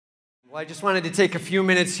Well, I just wanted to take a few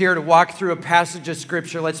minutes here to walk through a passage of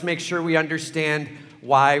Scripture. Let's make sure we understand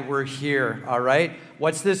why we're here, all right?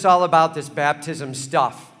 What's this all about, this baptism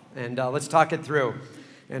stuff? And let's talk it through.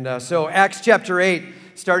 And so Acts chapter 8,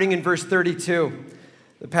 starting in verse 32,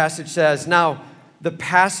 the passage says, "Now, the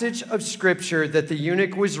passage of Scripture that the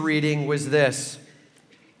eunuch was reading was this: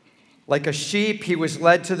 Like a sheep he was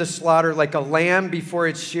led to the slaughter, like a lamb before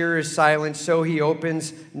its shearer is silent, so he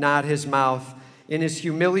opens not his mouth. In his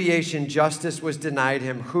humiliation, justice was denied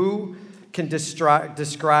him. Who can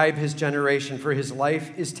describe his generation? For his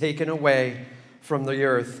life is taken away from the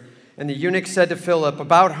earth." And the eunuch said to Philip,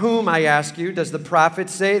 "About whom, I ask you, does the prophet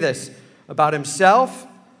say this? About himself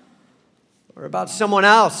or about someone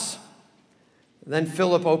else?" Then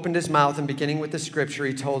Philip opened his mouth, and beginning with the scripture,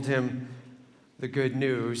 he told him the good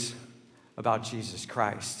news about Jesus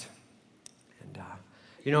Christ.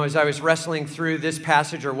 And as I was wrestling through this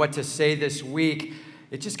passage or what to say this week,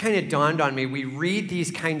 it just kind of dawned on me. We read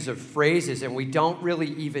these kinds of phrases and we don't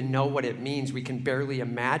really even know what it means. We can barely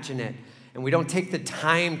imagine it, and we don't take the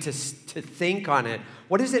time to think on it.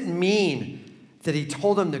 What does it mean that he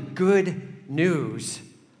told them the good news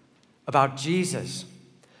about Jesus?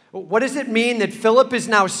 What does it mean that Philip is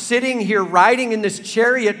now sitting here riding in this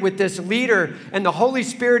chariot with this leader, and the Holy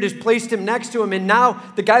Spirit has placed him next to him, and now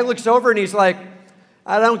the guy looks over and he's like,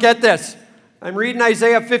 "I don't get this. I'm reading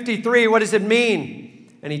Isaiah 53. What does it mean?"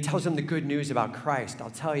 And he tells him the good news about Christ. I'll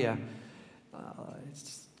tell you,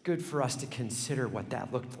 it's good for us to consider what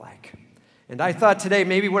that looked like. And I thought today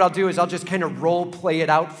maybe what I'll do is I'll just kind of role play it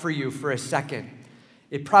out for you for a second.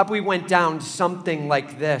 It probably went down something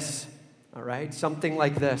like this, all right? Something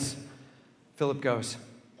like this. Philip goes,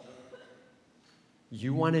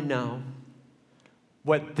 "You want to know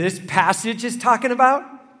what this passage is talking about?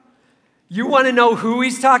 You want to know who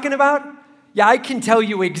he's talking about? Yeah, I can tell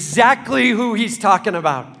you exactly who he's talking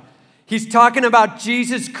about. He's talking about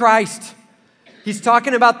Jesus Christ. He's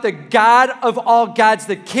talking about the God of all gods,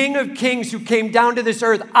 the King of kings who came down to this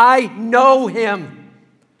earth. I know him.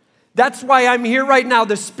 That's why I'm here right now.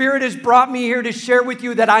 The Spirit has brought me here to share with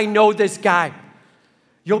you that I know this guy.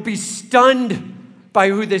 You'll be stunned by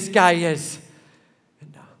who this guy is."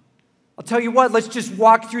 I'll tell you what, let's just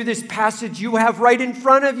walk through this passage you have right in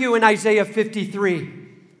front of you in Isaiah 53.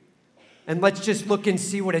 And let's just look and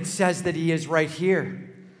see what it says that he is right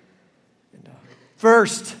here.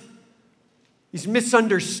 First, he's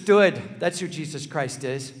misunderstood. That's who Jesus Christ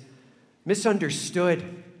is. Misunderstood.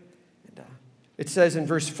 It says in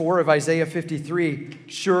verse 4 of Isaiah 53,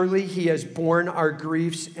 "Surely he has borne our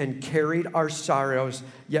griefs and carried our sorrows,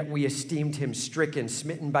 yet we esteemed him stricken,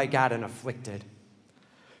 smitten by God, and afflicted."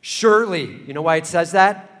 Surely, you know why it says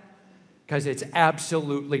that? Because it's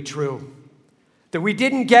absolutely true. That we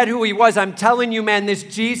didn't get who he was. I'm telling you, man, this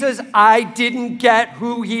Jesus, I didn't get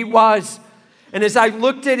who he was. And as I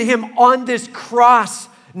looked at him on this cross,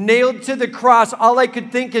 nailed to the cross, all I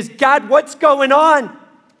could think is, God, what's going on?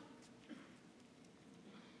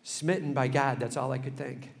 Smitten by God, that's all I could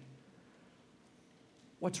think.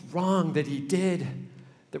 What's wrong that he did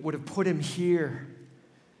that would have put him here?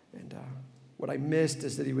 And what I missed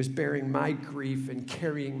is that he was bearing my grief and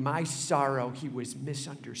carrying my sorrow. He was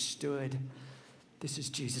misunderstood. This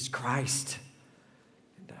is Jesus Christ.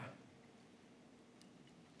 And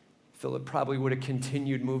Philip probably would have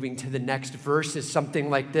continued moving to the next verses,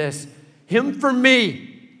 something like this: "Him for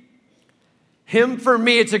me. Him for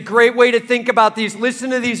me." It's a great way to think about these.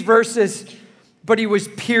 Listen to these verses. "But he was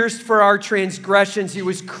pierced for our transgressions. He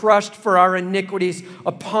was crushed for our iniquities.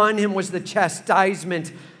 Upon him was the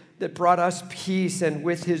chastisement that brought us peace, and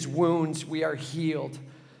with his wounds we are healed."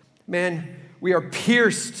 Man, we are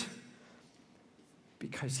pierced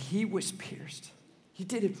because he was pierced. He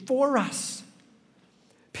did it for us.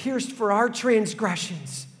 Pierced for our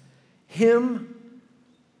transgressions. Him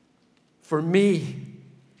for me.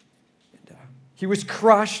 And, he was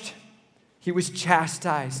crushed. He was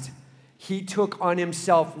chastised. He took on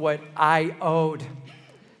himself what I owed.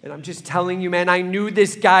 And I'm just telling you, man, I knew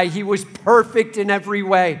this guy. He was perfect in every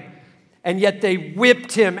way. And yet they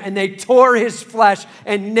whipped him and they tore his flesh,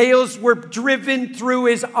 and nails were driven through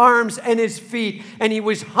his arms and his feet, and he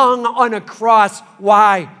was hung on a cross.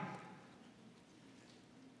 Why?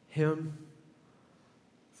 Him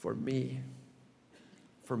for me,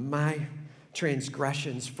 for my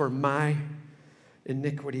transgressions, for my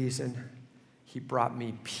iniquities, and he brought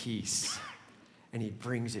me peace, and he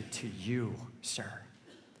brings it to you, sir.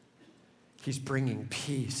 He's bringing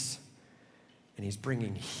peace. And he's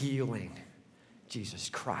bringing healing, Jesus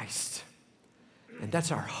Christ. And that's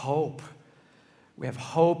our hope. We have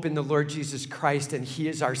hope in the Lord Jesus Christ, and he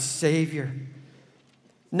is our Savior.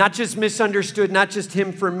 Not just misunderstood, not just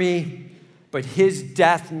him for me, but his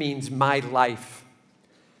death means my life.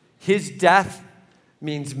 His death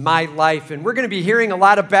means my life. And we're going to be hearing a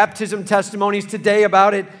lot of baptism testimonies today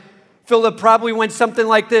about it. Philip probably went something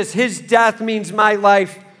like this. His death means my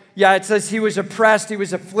life. Yeah, it says he was oppressed, he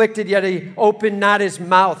was afflicted, yet he opened not his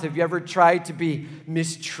mouth. Have you ever tried to be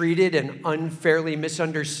mistreated and unfairly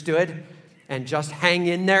misunderstood and just hang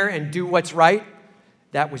in there and do what's right?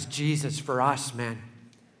 That was Jesus for us, man.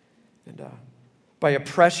 And by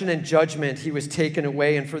oppression and judgment, he was taken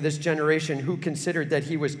away. And for this generation who considered that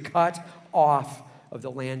he was cut off of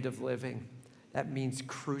the land of living. That means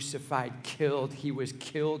crucified, killed. He was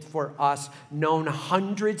killed for us, known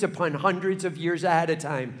hundreds upon hundreds of years ahead of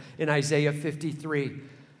time in Isaiah 53.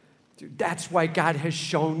 Dude, that's why God has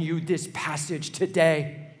shown you this passage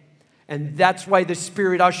today. And that's why the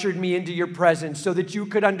Spirit ushered me into your presence, so that you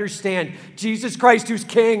could understand Jesus Christ, who's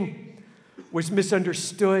King, was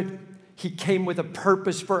misunderstood. He came with a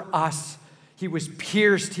purpose for us. He was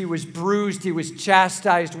pierced, he was bruised, he was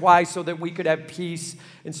chastised. Why? So that we could have peace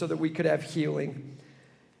and so that we could have healing.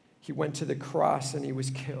 He went to the cross and he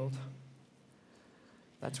was killed.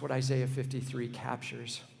 That's what Isaiah 53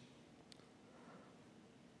 captures.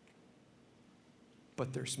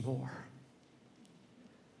 But there's more.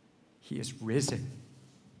 He is risen.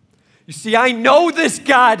 You see, I know this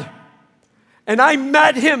God. And I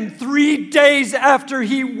met him 3 days after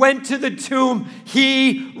he went to the tomb.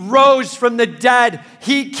 He rose from the dead.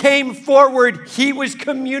 He came forward. He was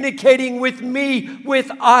communicating with me,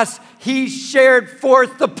 with us. He shared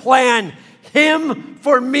forth the plan. Him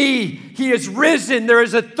for me. He is risen. There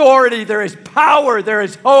is authority. There is power. There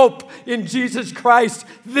is hope in Jesus Christ.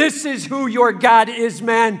 This is who your God is,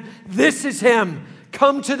 man. This is him.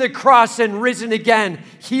 Come to the cross and risen again,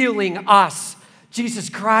 healing us. Jesus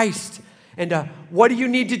Christ. And what do you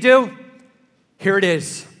need to do? Here it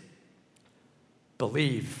is.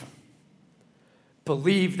 Believe.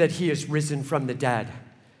 Believe that he is risen from the dead.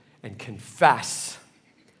 And confess.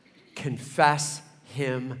 Confess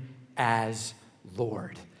him as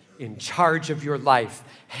Lord. In charge of your life.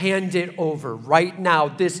 Hand it over right now.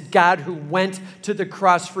 This God who went to the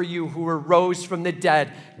cross for you, who arose from the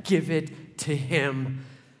dead, give it to him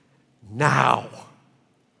now.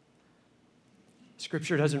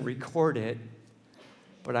 Scripture doesn't record it,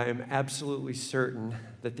 but I am absolutely certain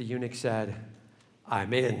that the eunuch said,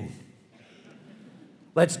 I'm in.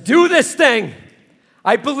 Let's do this thing.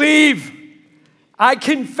 I believe. I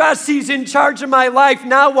confess he's in charge of my life.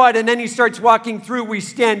 Now what? And then he starts walking through. We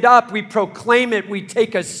stand up. We proclaim it. We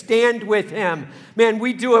take a stand with him. Man,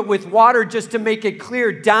 we do it with water just to make it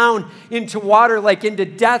clear. Down into water, like into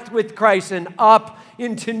death with Christ, and up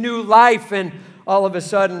into new life. And all of a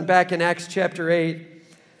sudden, back in Acts chapter 8, it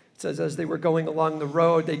says, as they were going along the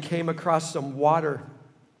road, they came across some water.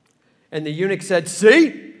 And the eunuch said,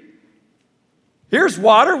 see, here's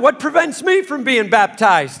water. What prevents me from being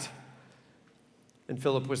baptized? And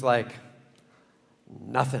Philip was like,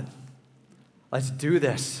 nothing. Let's do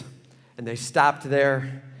this. And they stopped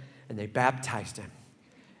there and they baptized him.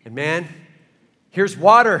 And man, here's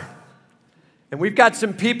water. And we've got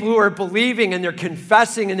some people who are believing and they're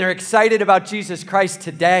confessing and they're excited about Jesus Christ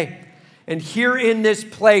today. And here in this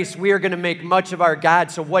place, we are going to make much of our God.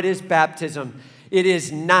 So what is baptism? It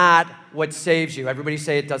is not what saves you. Everybody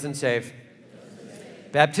say it doesn't save.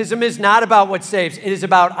 Baptism is not about what saves. It is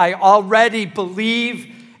about I already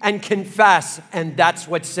believe and confess, and that's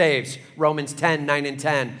what saves. Romans 10, 9 and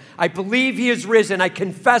 10. I believe he is risen. I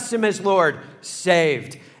confess him as Lord.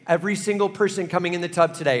 Saved. Every single person coming in the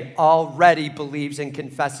tub today already believes and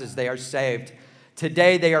confesses they are saved.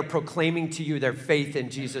 Today, they are proclaiming to you their faith in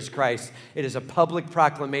Jesus Christ. It is a public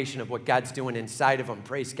proclamation of what God's doing inside of them.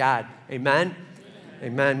 Praise God. Amen?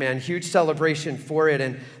 Amen, man. Huge celebration for it.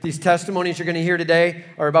 And these testimonies you're going to hear today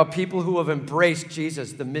are about people who have embraced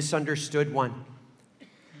Jesus, the misunderstood one.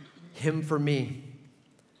 Him for me.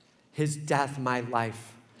 His death, my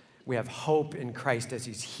life. We have hope in Christ as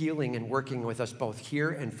he's healing and working with us both here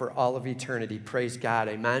and for all of eternity. Praise God.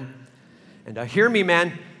 Amen. And hear me,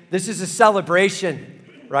 man. This is a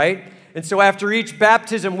celebration, right? And so after each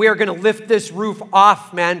baptism, we are going to lift this roof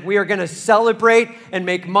off, man. We are going to celebrate and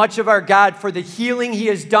make much of our God for the healing he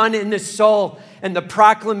has done in the soul and the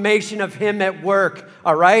proclamation of him at work,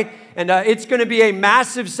 all right? And it's going to be a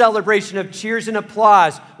massive celebration of cheers and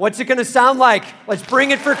applause. What's it going to sound like? Let's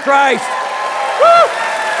bring it for Christ. Woo!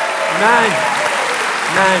 Amen.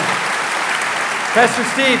 Amen. Pastor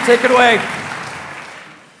Steve, take it away.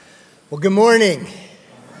 Well, good morning.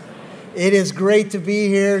 It is great to be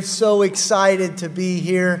here. So excited to be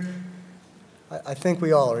here. I think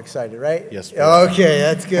we all are excited, right? Yes. Okay,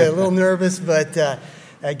 that's good. A little nervous, but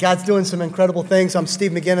God's doing some incredible things. I'm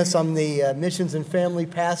Steve McGinnis. I'm the Missions and Family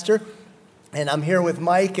Pastor. And I'm here with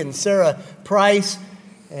Mike and Sarah Price.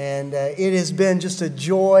 And it has been just a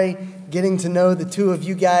joy getting to know the two of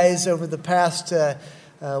you guys over the past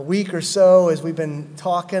week or so as we've been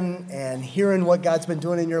talking and hearing what God's been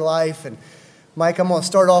doing in your life. And Mike, I'm going to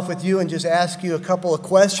start off with you and just ask you a couple of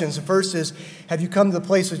questions. The first is, have you come to the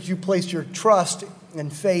place that you placed your trust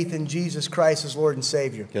and faith in Jesus Christ as Lord and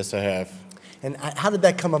Savior? Yes, I have. And how did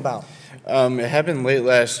that come about? It happened late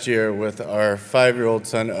last year with our 5-year-old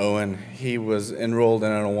son, Owen. He was enrolled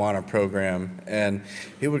in an Awana program, and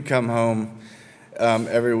he would come home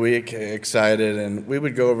every week excited, and we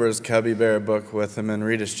would go over his Cubby Bear book with him and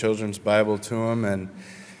read his children's Bible to him. And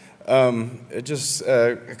it just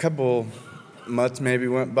a couple months maybe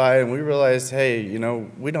went by, and we realized, hey,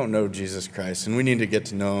 we don't know Jesus Christ, and we need to get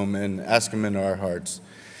to know him and ask him into our hearts.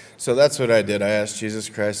 So that's what I did. I asked Jesus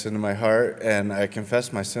Christ into my heart, and I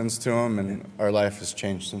confessed my sins to him, and our life has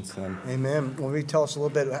changed since then. Amen. Well, will you tell us a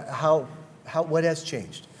little bit what has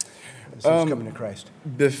changed since coming to Christ?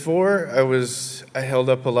 Before, I held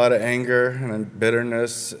up a lot of anger and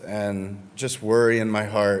bitterness and just worry in my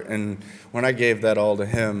heart. And when I gave that all to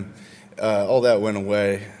him, all that went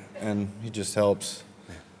away, and he just helps.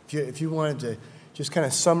 If you wanted to just kind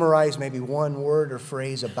of summarize maybe one word or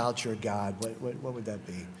phrase about your God, what would that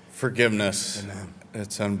be? Forgiveness. Amen.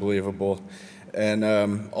 It's unbelievable.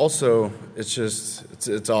 And also,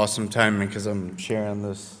 it's awesome timing because I'm sharing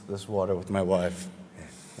this water with my wife.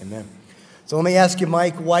 Amen. So let me ask you,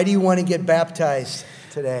 Mike, why do you want to get baptized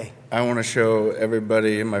today? I want to show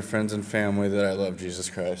everybody, my friends and family, that I love Jesus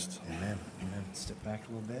Christ. Amen. Amen. Step back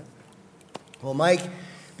a little bit. Well, Mike,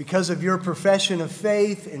 because of your profession of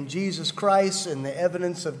faith in Jesus Christ and the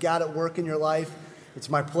evidence of God at work in your life, it's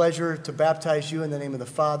my pleasure to baptize you in the name of the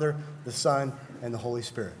Father, the Son, and the Holy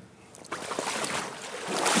Spirit.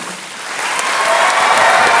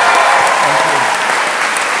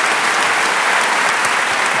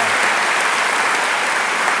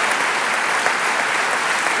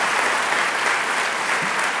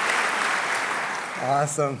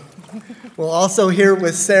 Awesome. Well, also here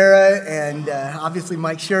with Sarah, and obviously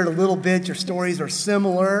Mike shared a little bit. Your stories are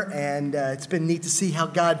similar, and it's been neat to see how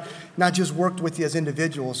God not just worked with you as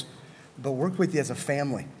individuals, but worked with you as a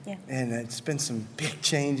family. Yeah. And it's been some big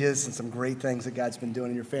changes and some great things that God's been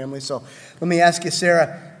doing in your family. So let me ask you,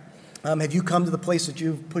 Sarah, have you come to the place that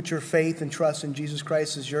you've put your faith and trust in Jesus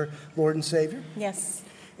Christ as your Lord and Savior? Yes.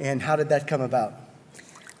 And how did that come about?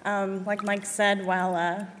 Like Mike said,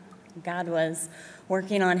 while God was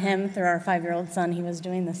working on him through our 5-year-old son, he was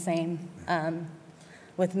doing the same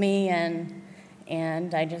with me,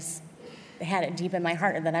 and I just had it deep in my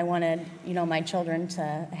heart that I wanted, my children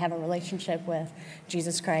to have a relationship with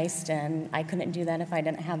Jesus Christ, and I couldn't do that if I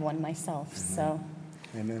didn't have one myself. Mm-hmm. So.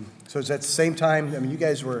 Amen. So it's at the same time, you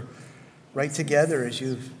guys were right together as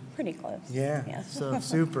you've... Pretty close. Yeah. So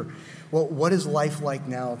super. Well, what is life like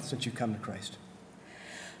now since you've come to Christ?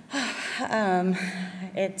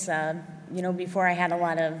 It's before I had a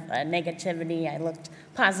lot of negativity. I looked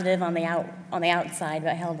positive on the outside,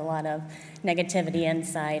 but held a lot of negativity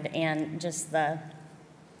inside. And just the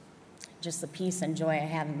peace and joy I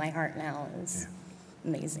have in my heart now is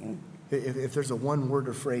amazing. If there's a one word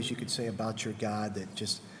or phrase you could say about your God that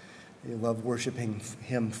just you love worshiping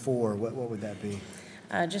Him for, what would that be?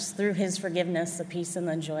 Just through His forgiveness, the peace and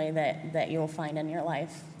the joy that you'll find in your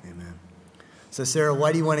life. Amen. So, Sarah,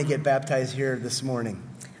 why do you want to get baptized here this morning?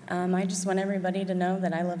 I just want everybody to know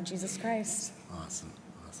that I love Jesus Christ. Awesome.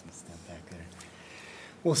 Stand back there.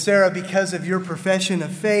 Well, Sarah, because of your profession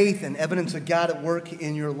of faith and evidence of God at work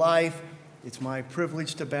in your life, it's my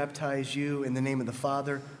privilege to baptize you in the name of the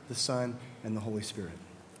Father, the Son, and the Holy Spirit.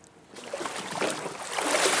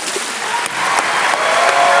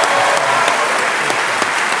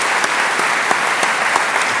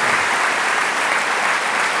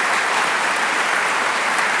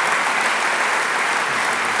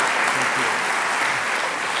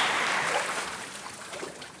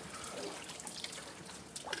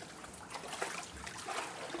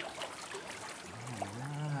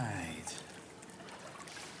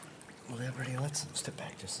 Liberty, let's step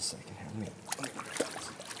back just a second here.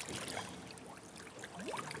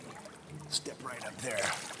 Step right up there.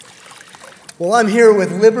 Well, I'm here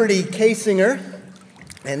with Liberty Kasinger,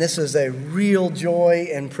 and this is a real joy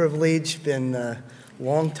and privilege. Been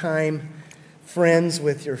longtime friends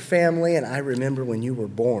with your family, and I remember when you were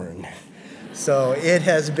born. So it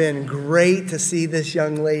has been great to see this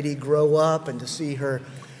young lady grow up and to see her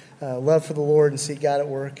love for the Lord and see God at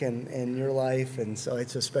work in your life. And so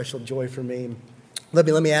it's a special joy for me. Let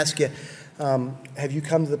me ask you, have you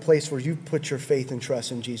come to the place where you've put your faith and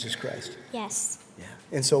trust in Jesus Christ? Yes. Yeah.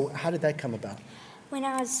 And so how did that come about? When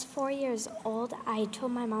I was 4 years old, I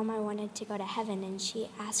told my mom I wanted to go to heaven, and she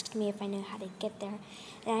asked me if I knew how to get there.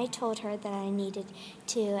 And I told her that I needed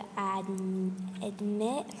to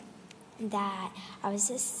admit that I was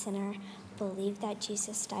a sinner, believe that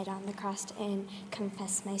Jesus died on the cross, and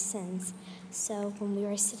confess my sins. So when we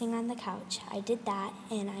were sitting on the couch, I did that,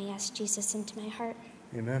 and I asked Jesus into my heart.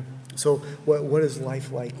 Amen. So what is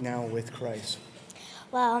life like now with Christ?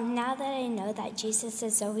 Well, now that I know that Jesus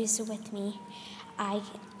is always with me,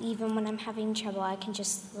 even when I'm having trouble, I can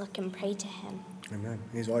just look and pray to him. Amen.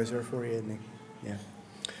 He's always there for you, isn't he? Yeah.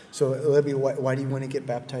 So, Libby, why do you want to get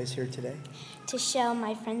baptized here today? To show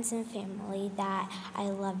my friends and family that I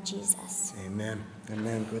love Jesus. Amen.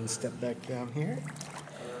 Amen. Go ahead and step back down here.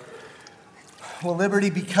 Well,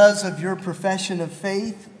 Liberty, because of your profession of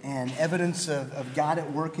faith and evidence of God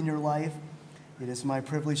at work in your life, it is my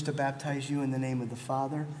privilege to baptize you in the name of the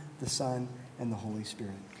Father, the Son, and the Holy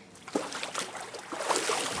Spirit.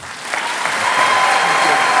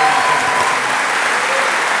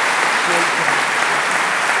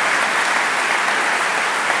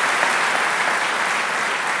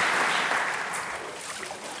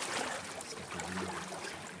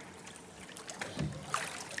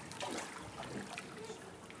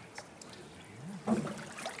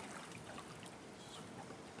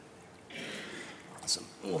 Awesome.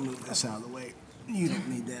 We'll move this out of the way. You don't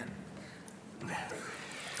need that.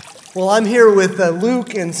 Well, I'm here with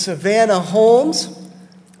Luke and Savannah Holmes,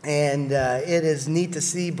 and it is neat to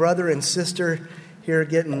see brother and sister here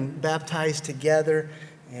getting baptized together.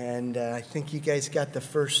 And I think you guys got the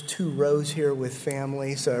first 2 rows here with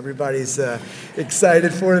family, so everybody's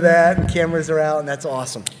excited for that, and cameras are out, and that's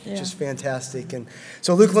awesome. Yeah. Just fantastic. And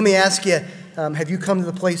so, Luke, let me ask you, have you come to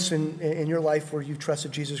the place in your life where you've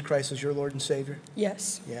trusted Jesus Christ as your Lord and Savior?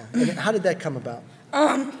 Yes. Yeah. And how did that come about?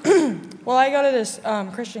 Well, I go to this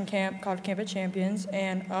Christian camp called Camp of Champions,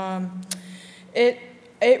 and it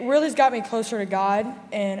really has got me closer to God.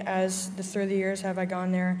 And through the years have I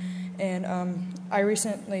gone there, and I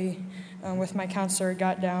recently, with my counselor,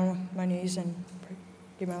 got down with my knees and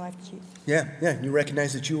gave my life to Jesus. Yeah. You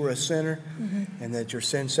recognize that you were a sinner, and that your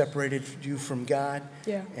sin separated you from God.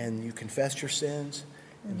 Yeah. And you confessed your sins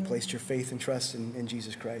and placed your faith and trust in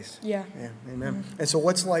Jesus Christ. Yeah. Yeah. Amen. And so,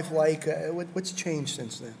 what's life like? What's changed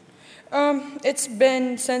since then?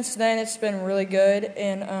 Since then, it's been really good,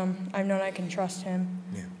 and I've known I can trust him.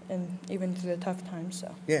 Yeah. And even through the tough times,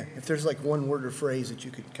 so. Yeah. If there's like one word or phrase that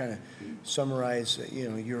you could kind of summarize,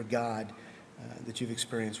 your God that you've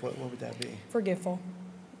experienced, what would that be? Forgiveful.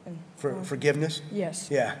 And, Forgiveness? Yes.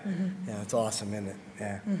 Yeah. Yeah, that's awesome, isn't it?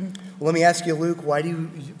 Yeah. Well, let me ask you, Luke, why do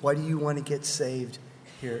you want to get saved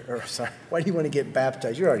here? Or sorry, why do you want to get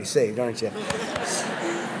baptized? You're already saved, aren't you?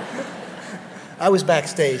 I was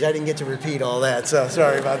backstage. I didn't get to repeat all that, so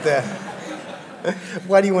sorry about that.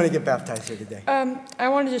 Why do you want to get baptized here today? I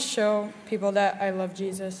want to just show people that I love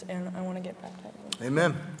Jesus, and I want to get baptized.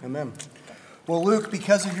 Amen. Amen. Well, Luke,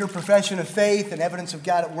 because of your profession of faith and evidence of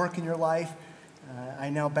God at work in your life, I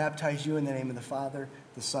now baptize you in the name of the Father,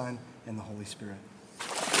 the Son, and the Holy Spirit.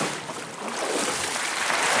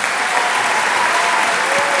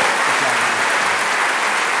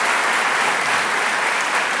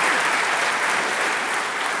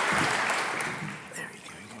 There you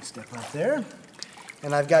go. You can step up there.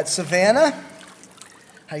 And I've got Savannah.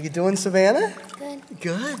 How you doing, Savannah? Good.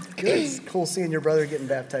 Good. It's cool seeing your brother getting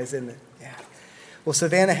baptized, isn't it? Yeah. Well,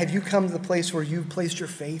 Savannah, have you come to the place where you've placed your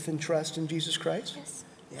faith and trust in Jesus Christ? Yes.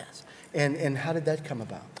 Yes. And how did that come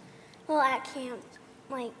about? Well, at camp,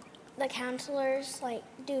 the counselors,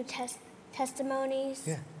 do testimonies.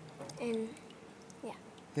 Yeah. And, yeah.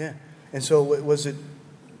 Yeah. And so was it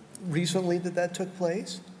recently that took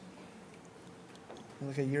place?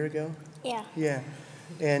 Like a year ago? Yeah. Yeah.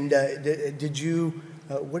 And did you,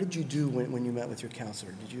 what did you do when you met with your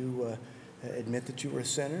counselor? Did you admit that you were a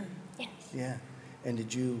sinner? Yes. Yeah. And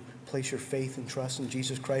did you place your faith and trust in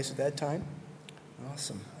Jesus Christ at that time?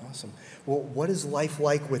 Awesome. Well, what is life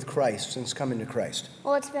like with Christ since coming to Christ?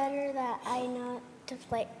 Well, it's better that I know to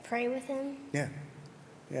pray with him. Yeah.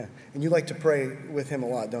 And you like to pray with him a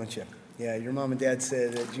lot, don't you? Yeah, your mom and dad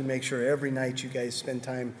said that you make sure every night you guys spend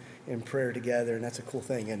time in prayer together, and that's a cool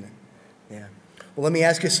thing, isn't it? Yeah. Well, let me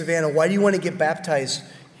ask you, Savannah, why do you want to get baptized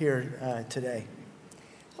here today?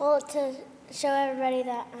 Well, to show everybody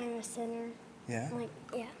that I'm a sinner. Yeah?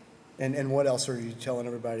 Yeah. And what else are you telling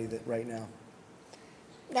everybody that right now?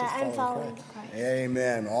 That Just I'm follow following Christ.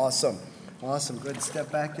 Amen. Awesome. Good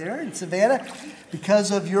step back there. And Savannah,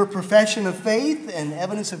 because of your profession of faith and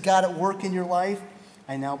evidence of God at work in your life,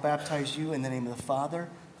 I now baptize you in the name of the Father,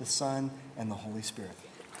 the Son, and the Holy Spirit.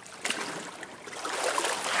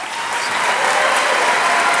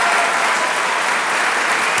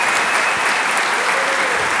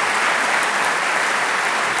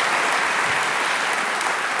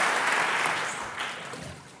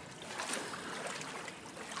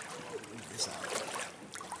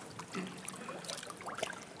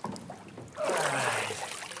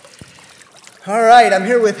 All right, I'm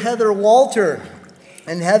here with Heather Walter.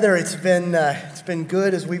 And Heather, it's been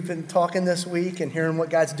good as we've been talking this week and hearing what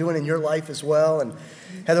God's doing in your life as well. And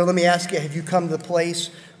Heather, let me ask you, have you come to the place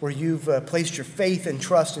where you've placed your faith and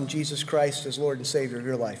trust in Jesus Christ as Lord and Savior of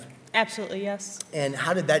your life? Absolutely, yes. And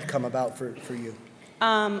how did that come about for you?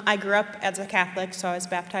 I grew up as a Catholic, so I was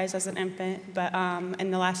baptized as an infant. But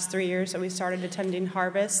in the last 3 years that we started attending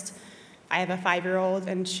Harvest, I have a 5-year-old,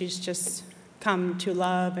 and she's just come to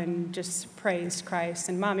love and just praise Christ.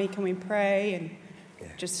 And, Mommy, can we pray? And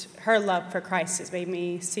just her love for Christ has made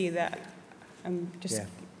me see that I'm just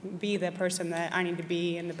be the person that I need to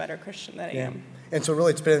be and the better Christian that I am. And so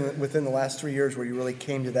really it's been within the last 3 years where you really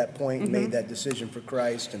came to that point and made that decision for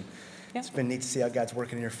Christ. And it's been neat to see how God's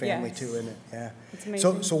working in your family too, isn't it? Yeah. It's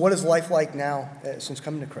amazing. So what is life like now since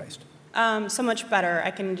coming to Christ? So much better. I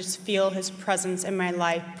can just feel his presence in my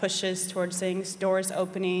life, pushes towards things, doors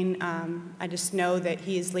opening. I just know that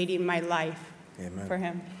he is leading my life. Amen. For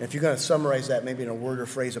him. If you're going to summarize that maybe in a word or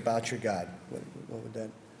phrase about your God, what would that?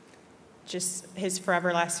 Just his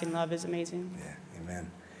foreverlasting love is amazing. Yeah, amen.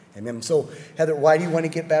 Amen. So, Heather, why do you want to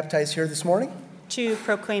get baptized here this morning? To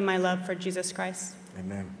proclaim my love for Jesus Christ.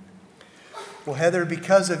 Amen. Well, Heather,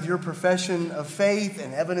 because of your profession of faith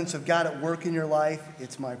and evidence of God at work in your life,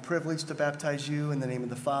 it's my privilege to baptize you in the name of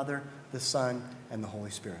the Father, the Son, and the Holy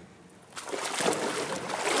Spirit.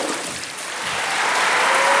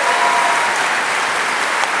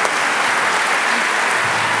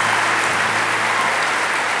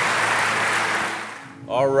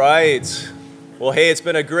 All right. Well, hey, it's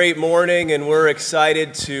been a great morning, and we're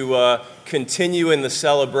excited to continue in the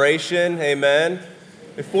celebration. Amen.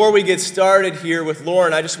 Before we get started here with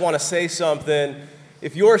Lauren, I just want to say something.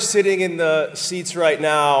 If you're sitting in the seats right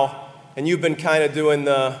now, and you've been kind of doing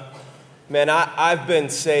I've been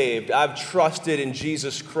saved. I've trusted in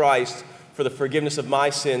Jesus Christ for the forgiveness of my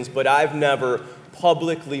sins, but I've never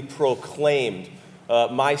publicly proclaimed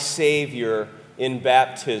my Savior in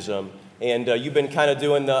baptism. And you've been kind of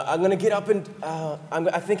doing I'm going to get up and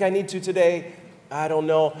I think I need to today. I don't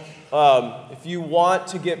know. If you want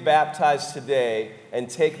to get baptized today and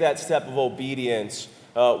take that step of obedience,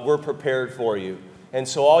 we're prepared for you. And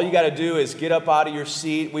so all you got to do is get up out of your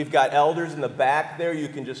seat. We've got elders in the back there. You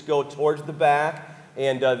can just go towards the back,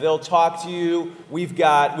 and they'll talk to you. We've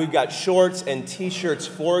got shorts and T-shirts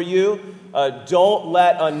for you. Don't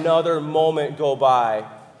let another moment go by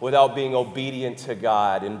without being obedient to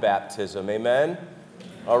God in baptism. Amen?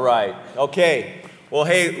 All right. Okay. Well,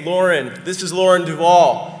 hey, Lauren, this is Lauren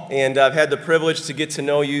Duvall, and I've had the privilege to get to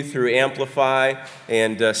know you through Amplify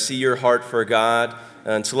and see your heart for God.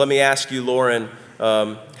 And so let me ask you, Lauren,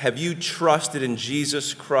 have you trusted in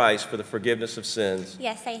Jesus Christ for the forgiveness of sins?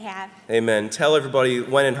 Yes, I have. Amen. Tell everybody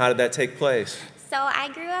when and how did that take place? So I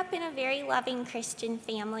grew up in a very loving Christian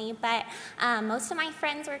family, but most of my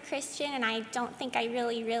friends were Christian, and I don't think I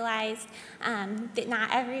really realized that not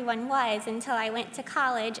everyone was until I went to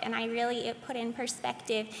college, and it put in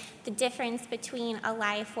perspective the difference between a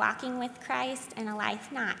life walking with Christ and a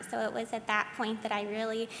life not. So it was at that point that I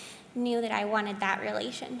really knew that I wanted that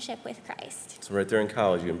relationship with Christ. So right there in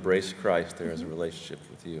college, you embraced Christ there as a relationship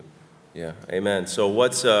with you. Yeah, amen. So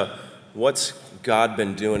what's God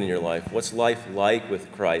been doing in your life? What's life like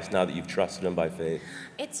with Christ now that you've trusted him by faith?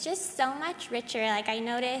 It's just so much richer. Like I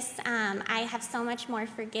notice I have so much more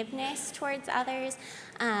forgiveness towards others.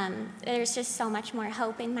 There's just so much more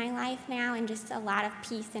hope in my life now and just a lot of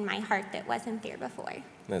peace in my heart that wasn't there before.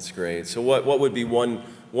 That's great. So what would be one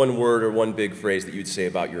word or one big phrase that you'd say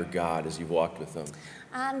about your God as you've walked with him?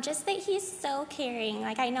 Just that he's so caring.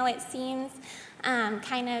 Like I know it seems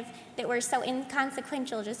kind of that we're so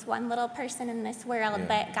inconsequential, just one little person in this world,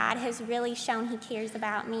 but God has really shown he cares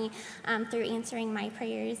about me through answering my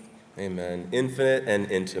prayers. Amen. Infinite and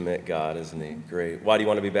intimate God, isn't he? Great. Why do you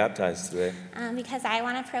want to be baptized today? Because I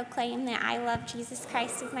want to proclaim that I love Jesus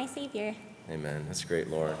Christ as my Savior. Amen. That's great,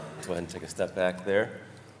 Lauren. Let's go ahead and take a step back there.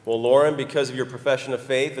 Well, Lauren, because of your profession of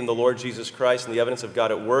faith in the Lord Jesus Christ and the evidence of God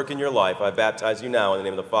at work in your life, I baptize you now in the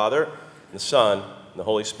name of the Father, and the Son, and the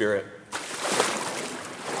Holy Spirit. Good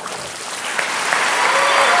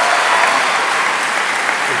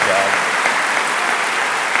job.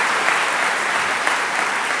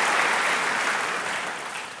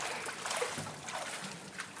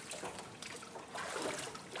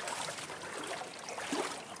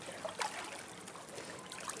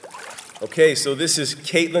 Okay, so this is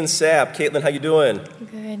Caitlin Sapp. Caitlin, how you doing?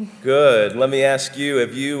 Good. Good. Let me ask you,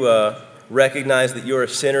 have you recognized that you're a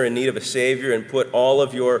sinner in need of a Savior and put all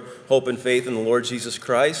of your hope and faith in the Lord Jesus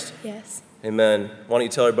Christ? Yes. Amen. Why don't you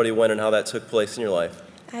tell everybody when and how that took place in your life?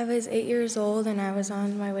 I was 8 years old, and I was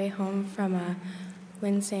on my way home from a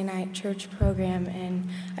Wednesday night church program, and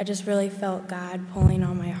I just really felt God pulling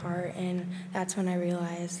on my heart, and that's when I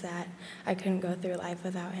realized that I couldn't go through life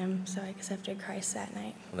without him, so I accepted Christ that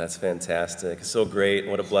night. Well, that's fantastic. It's so great.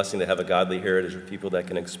 What a blessing to have a godly heritage of people that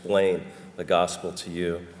can explain the gospel to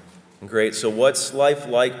you. Great. So what's life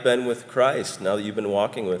like been with Christ now that you've been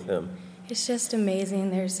walking with him? It's just amazing.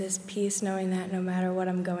 There's this peace knowing that no matter what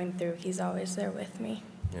I'm going through, he's always there with me.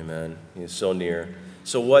 Amen. He's so near.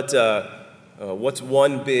 So what's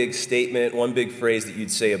one big statement, one big phrase that you'd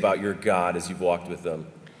say about your God as you've walked with him?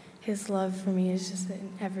 His love for me is just,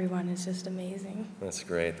 everyone is just amazing. That's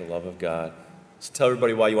great, the love of God. So tell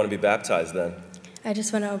everybody why you want to be baptized then. I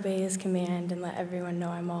just want to obey his command and let everyone know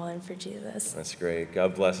I'm all in for Jesus. That's great.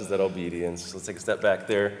 God blesses that obedience. Let's take a step back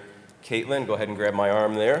there. Caitlin, go ahead and grab my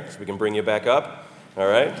arm there so we can bring you back up. All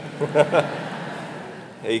right?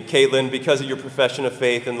 Hey, Caitlin, because of your profession of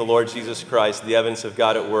faith in the Lord Jesus Christ, the evidence of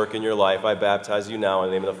God at work in your life, I baptize you now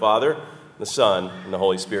in the name of the Father, the Son, and the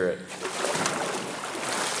Holy Spirit. All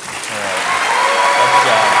right. Thank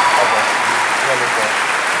God. Okay. Wonderful.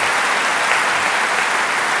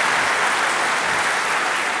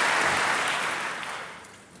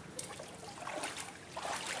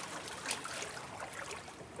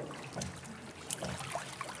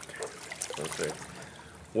 Perfect.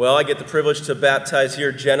 Well, I get the privilege to baptize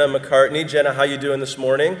here Jenna McCartney. Jenna, how you doing this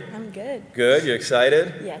morning? I'm good. Good. You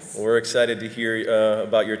excited? Yes. Well, we're excited to hear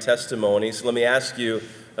about your testimony. So let me ask you,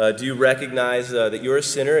 do you recognize that you're a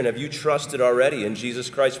sinner, and have you trusted already in Jesus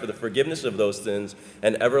Christ for the forgiveness of those sins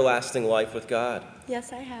and everlasting life with God?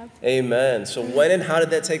 Yes, I have. Amen. So when and how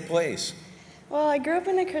did that take place? Well, I grew up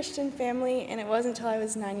in a Christian family, and it wasn't until I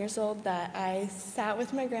was 9 years old that I sat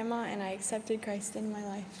with my grandma and I accepted Christ in my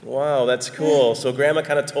life. Wow, that's cool. So Grandma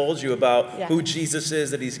kind of told you about Yeah. who Jesus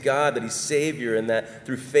is, that he's God, that he's Savior, and that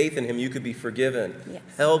through faith in him you could be forgiven. Yes.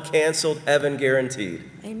 Hell canceled, heaven guaranteed.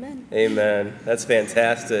 Amen. Amen. That's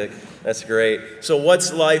fantastic. That's great. So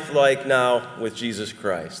what's life like now with Jesus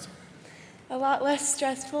Christ? A lot less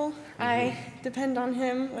stressful. I depend on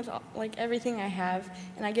him with everything I have,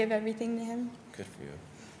 and I give everything to him. Good for you.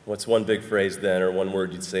 What's one big phrase then, or one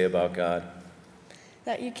word you'd say about God?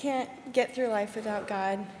 That you can't get through life without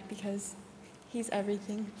God because he's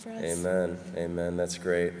everything for us. Amen. Amen. That's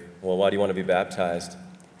great. Well, why do you want to be baptized?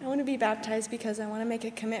 I want to be baptized because I want to make a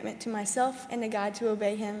commitment to myself and to God to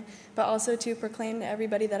obey him, but also to proclaim to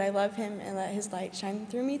everybody that I love him and let his light shine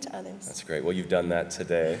through me to others. That's great. Well, you've done that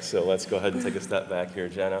today. So let's go ahead and take a step back here,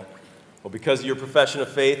 Jenna. Well, because of your profession of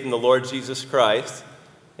faith in the Lord Jesus Christ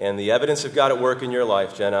and the evidence of God at work in your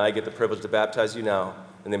life, Jenna, I get the privilege to baptize you now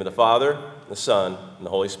in the name of the Father, the Son, and the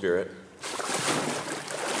Holy Spirit.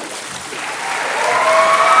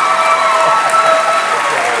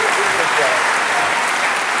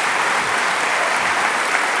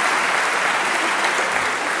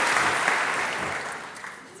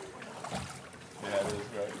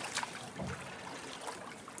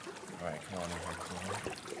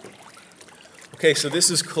 Okay, so this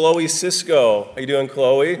is Chloe Cisco. How you doing,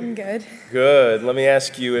 Chloe? I'm good. Good. Let me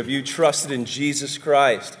ask you, have you trusted in Jesus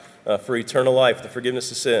Christ for eternal life, the forgiveness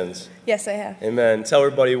of sins? Yes, I have. Amen. Tell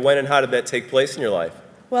everybody, when and how did that take place in your life?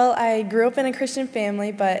 Well, I grew up in a Christian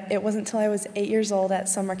family, but it wasn't until I was 8 years old at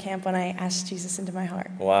summer camp when I asked Jesus into my heart.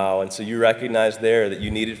 Wow, and so you recognized there that you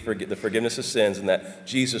needed the forgiveness of sins and that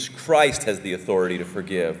Jesus Christ has the authority to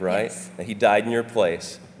forgive, right? Yes. And he died in your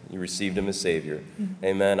place. You received him as Savior.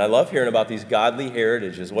 Amen. I love hearing about these godly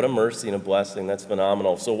heritages. What a mercy and a blessing. That's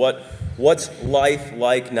phenomenal. So what's life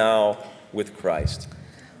like now with Christ?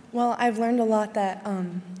 Well, I've learned a lot that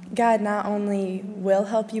God not only will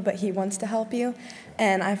help you, but he wants to help you.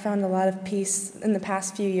 And I found a lot of peace in the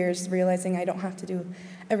past few years realizing I don't have to do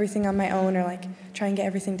everything on my own or try and get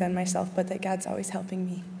everything done myself, but that God's always helping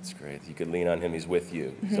me. That's great. You could lean on him. He's with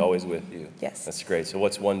you. He's always with you. Yes. That's great. So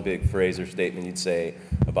what's one big phrase or statement you'd say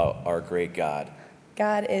about our great God?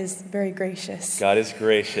 God is very gracious. God is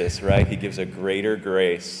gracious, right? He gives a greater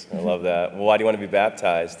grace. I love that. Well, why do you want to be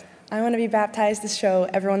baptized? I want to be baptized to show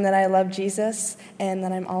everyone that I love Jesus and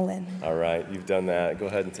that I'm all in. All right, you've done that. Go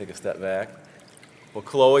ahead and take a step back. Well,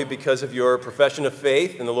 Chloe, because of your profession of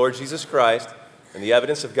faith in the Lord Jesus Christ and the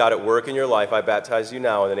evidence of God at work in your life, I baptize you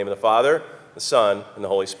now in the name of the Father, the Son, and the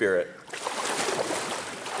Holy Spirit.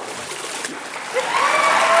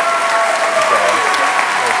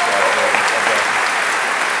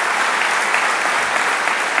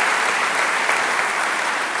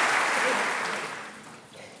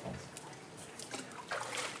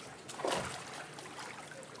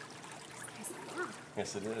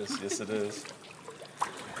 Yes, it is. Yes, it is.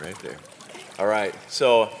 Right there. All right.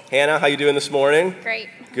 So, Hannah, how you doing this morning? Great.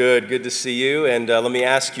 Good to see you. And let me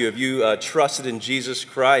ask you, have you trusted in Jesus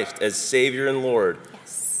Christ as Savior and Lord?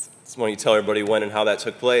 Yes. Just want you to tell everybody when and how that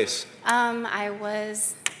took place. I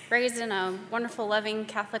was raised in a wonderful, loving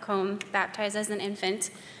Catholic home, baptized as an infant.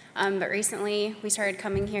 But recently, we started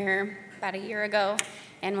coming here about a year ago.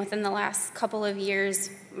 And within the last couple of years,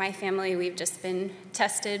 my family, we've just been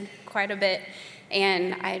tested quite a bit.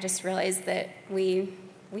 And I just realized that we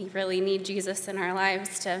really need Jesus in our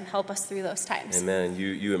lives to help us through those times. Amen.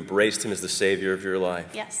 You embraced him as the Savior of your life.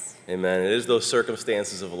 Yes. Amen. It is those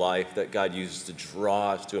circumstances of life that God uses to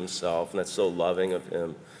draw us to himself, and that's so loving of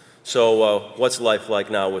him. So what's life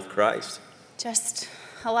like now with Christ? Just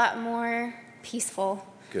a lot more peaceful.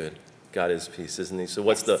 Good. God is peace, isn't he? So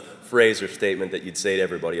what's the phrase or statement that you'd say to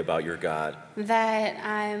everybody about your God? That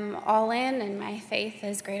I'm all in and my faith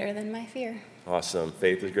is greater than my fear. Awesome.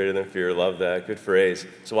 Faith is greater than fear. Love that. Good phrase.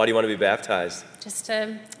 So why do you want to be baptized? Just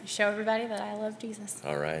to show everybody that I love Jesus.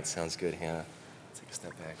 All right. Sounds good, Hannah. Take a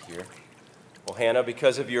step back here. Well, Hannah,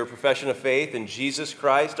 because of your profession of faith in Jesus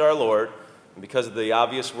Christ our Lord, and because of the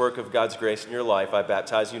obvious work of God's grace in your life, I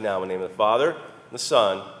baptize you now in the name of the Father, and the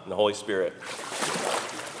Son, and the Holy Spirit.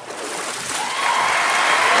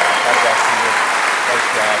 Thanks,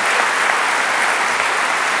 God.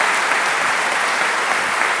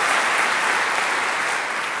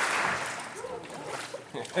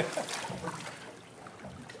 All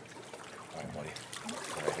right, buddy.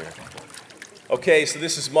 Right here. Okay, so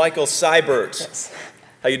this is Michael Seibert. Yes.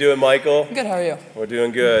 How you doing, Michael? Good, how are you? We're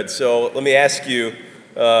doing good. So let me ask you,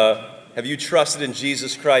 have you trusted in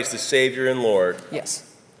Jesus Christ as Savior and Lord?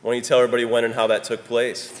 Yes. Why don't you tell everybody when and how that took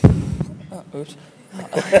place? Oops.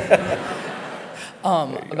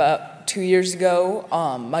 About 2 years ago,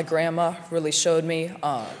 my grandma really showed me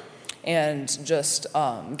and just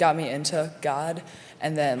got me into God.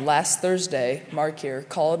 And then last Thursday, Mark here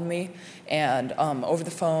called me, and over the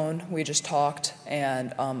phone, we just talked,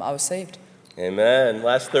 and I was saved. Amen.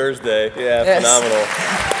 Last Thursday. Yeah, yes. Phenomenal.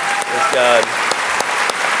 Praise God.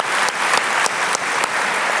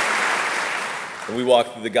 And we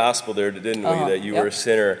walked through the gospel there, didn't we? That you were a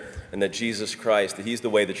sinner, and that Jesus Christ, that he's the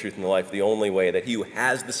way, the truth, and the life, the only way, that he who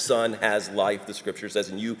has the Son has life, the Scripture says,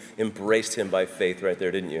 and you embraced him by faith right there,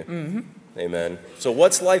 didn't you? Mm-hmm. Amen. So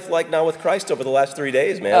what's life like now with Christ over the last 3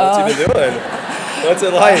 days, man? What's he been doing? What's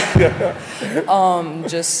it like?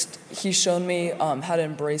 Just, he showed me how to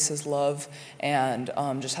embrace his love and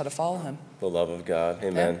just how to follow him. The love of God.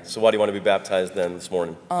 Amen. Yeah. So why do you want to be baptized then this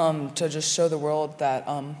morning? To just show the world that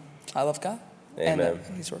I love God. Amen. And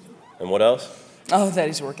that he's working. And what else? Oh, that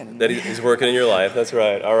he's working. That he's working in your life. That's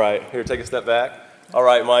right. All right. Here, take a step back. All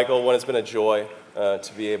right, Michael, well, it's been a joy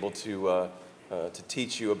to be able to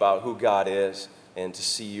teach you about who God is and to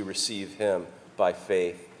see you receive him by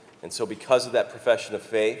faith. And so because of that profession of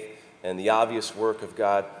faith and the obvious work of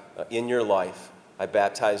God in your life, I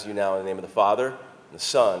baptize you now in the name of the Father, and the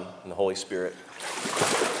Son, and the Holy Spirit. Thank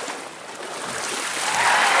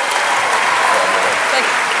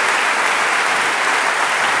you.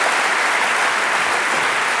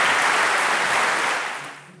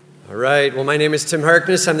 All right. Well, my name is Tim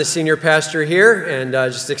Harkness. I'm the senior pastor here, and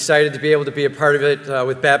just excited to be able to be a part of it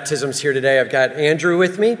with baptisms here today. I've got Andrew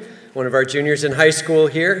with me, one of our juniors in high school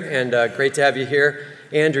here, and great to have you here.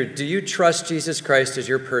 Andrew, do you trust Jesus Christ as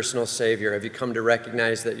your personal Savior? Have you come to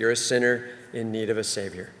recognize that you're a sinner in need of a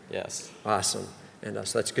Savior? Yes. Awesome. And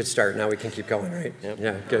so that's a good start. Now we can keep going, right? Yep.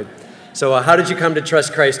 Yeah, good. So how did you come to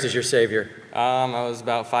trust Christ as your Savior? I was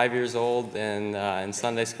about 5 years old, and in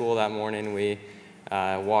Sunday school that morning we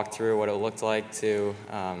walked through what it looked like to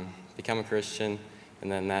become a Christian.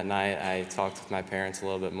 And then that night I talked with my parents a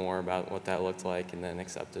little bit more about what that looked like and then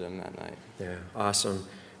accepted him that night. Yeah, awesome.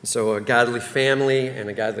 So a godly family and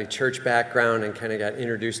a godly church background, and kind of got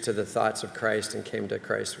introduced to the thoughts of Christ and came to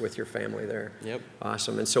Christ with your family there. Yep.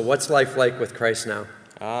 Awesome. And so what's life like with Christ now?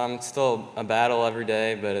 It's still a battle every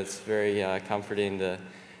day, but it's very comforting to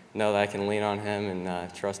know that I can lean on him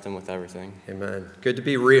and trust him with everything. Amen. Good to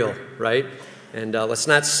be real, right? And let's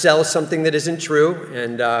not sell something that isn't true.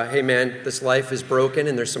 And hey, man, this life is broken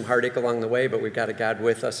and there's some heartache along the way, but we've got a God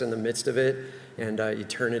with us in the midst of it, and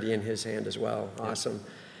eternity in his hand as well. Awesome. Yeah.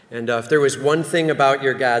 And if there was one thing about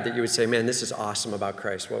your God that you would say, man, this is awesome about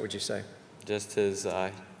Christ, what would you say? Just his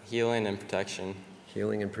healing and protection.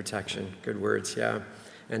 Healing and protection. Good words, yeah.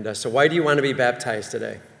 And so why do you want to be baptized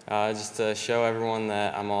today? Just to show everyone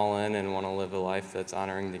that I'm all in and want to live a life that's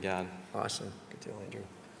honoring to God. Awesome. Good deal, Andrew.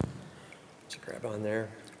 Just grab on there.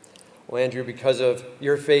 Well, Andrew, because of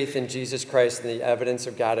your faith in Jesus Christ and the evidence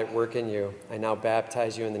of God at work in you, I now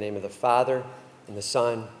baptize you in the name of the Father, and the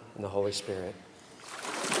Son, and the Holy Spirit.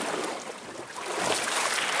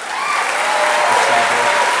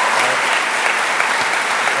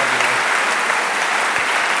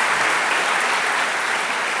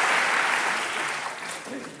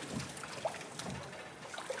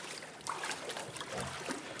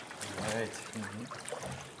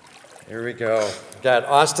 Here we go. Got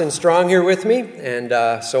Austin Strong here with me.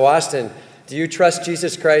 And so, Austin, do you trust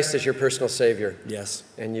Jesus Christ as your personal Savior? Yes.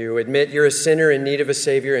 And you admit you're a sinner in need of a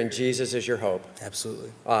Savior, and Jesus is your hope?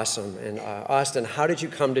 Absolutely. Awesome. And Austin, how did you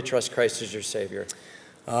come to trust Christ as your Savior?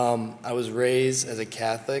 I was raised as a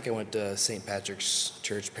Catholic. I went to St. Patrick's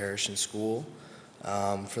Church Parish and School.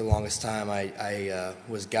 For the longest time, I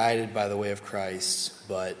was guided by the way of Christ,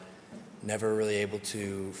 but never really able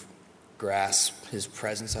to grasp his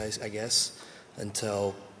presence, I guess,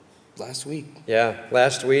 until last week. Yeah,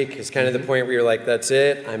 last week is kind of the point where you're like, that's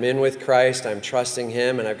it, I'm in with Christ, I'm trusting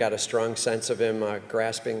him, and I've got a strong sense of him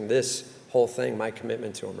grasping this whole thing, my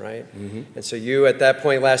commitment to him, right? Mm-hmm. And so you, at that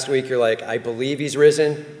point last week, you're like, I believe he's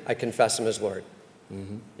risen, I confess him as Lord.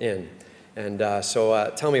 Mm-hmm. In. And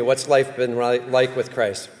so tell me, what's life been like with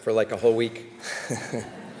Christ for like a whole week?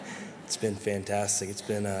 It's been fantastic. It's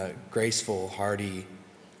been graceful, hearty.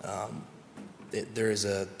 There's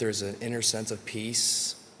an inner sense of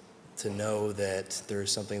peace to know that there is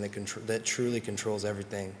something that truly controls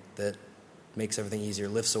everything, that makes everything easier,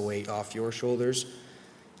 lifts a weight off your shoulders,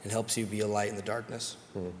 and helps you be a light in the darkness.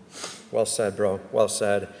 Well said, bro. Well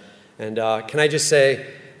said. And can I just say,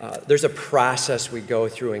 there's a process we go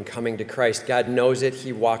through in coming to Christ. God knows it.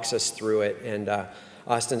 He walks us through it. And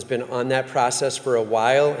Austin's been on that process for a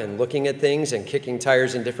while and looking at things and kicking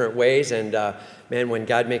tires in different ways. And man, when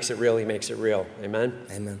God makes it real, he makes it real. Amen?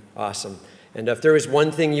 Amen. Awesome. And if there was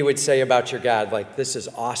one thing you would say about your God, like this is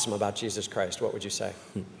awesome about Jesus Christ, what would you say?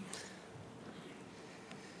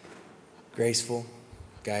 Graceful,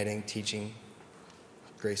 guiding, teaching,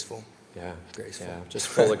 graceful. Yeah. Graceful. Yeah, just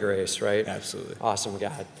full of grace, right? Absolutely. Awesome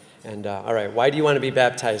God. And all right, why do you want to be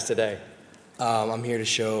baptized today? I'm here to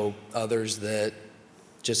show others that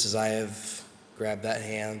just as I have grabbed that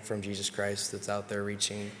hand from Jesus Christ that's out there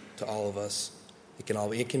reaching to all of us, it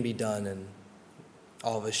can be done, and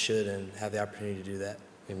all of us should and have the opportunity to do that.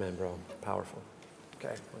 Amen, bro. Powerful. Okay,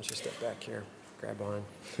 why don't you step back here, grab on.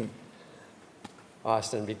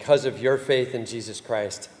 Austin, because of your faith in Jesus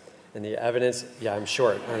Christ and the evidence, yeah, I'm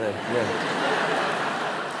short.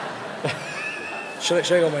 Should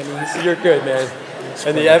I go on my knees? You're good, man.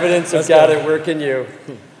 And the evidence of God at work in you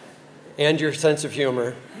and your sense of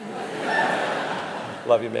humor.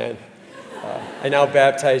 Love you, man. I now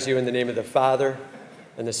baptize you in the name of the Father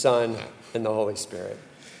and the Son and the Holy Spirit.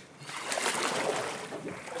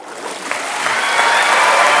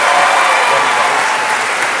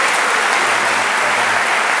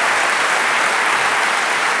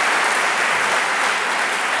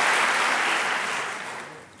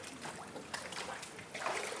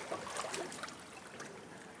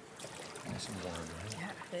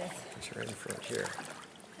 Right in front here.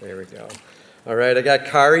 There we go. All right, I got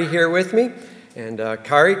Kari here with me. And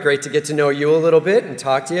Kari, great to get to know you a little bit and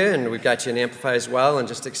talk to you. And we've got you in Amplify as well. And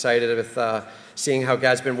just excited with seeing how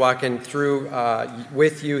God's been walking through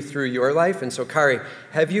with you through your life. And so, Kari,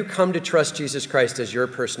 have you come to trust Jesus Christ as your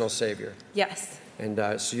personal Savior? Yes.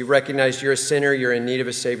 And so you recognize you're a sinner, you're in need of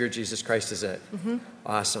a Savior, Jesus Christ is it. Mm-hmm.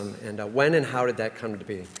 Awesome. And when and how did that come to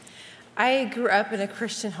be? I grew up in a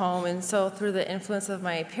Christian home, and so through the influence of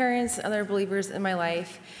my parents and other believers in my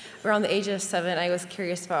life, around the age of 7, I was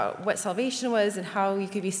curious about what salvation was and how you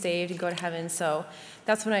could be saved and go to heaven. So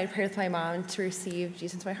that's when I prayed with my mom to receive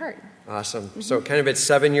Jesus into my heart. Awesome. Mm-hmm. So kind of at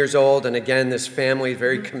 7 years old, and again, this family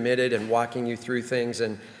very committed and walking you through things,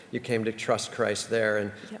 and you came to trust Christ there.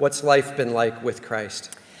 And what's life been like with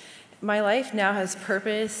Christ? My life now has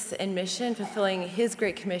purpose and mission, fulfilling His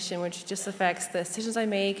great commission, which just affects the decisions I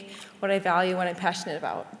make, what I value, what I'm passionate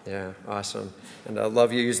about. Yeah, awesome. And I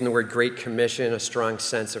love you using the word great commission, a strong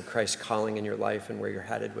sense of Christ's calling in your life and where you're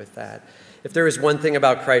headed with that. If there is one thing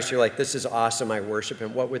about Christ you're like, this is awesome, I worship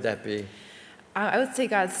Him, what would that be? I would say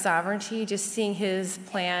God's sovereignty, just seeing His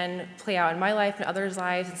plan play out in my life and others'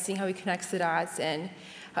 lives and seeing how He connects the dots and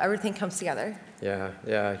how everything comes together.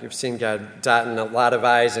 Yeah. You've seen God dotting a lot of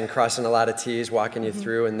I's and crossing a lot of T's, walking you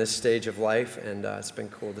through in this stage of life, and it's been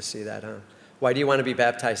cool to see that, huh? Why do you want to be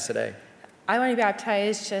baptized today? I want to be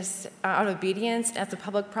baptized just out of obedience as a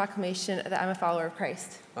public proclamation that I'm a follower of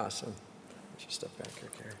Christ. Awesome. Just step back here,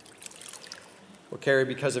 Carrie. Well, Carrie,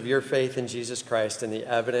 because of your faith in Jesus Christ and the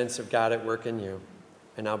evidence of God at work in you,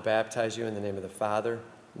 I now baptize you in the name of the Father,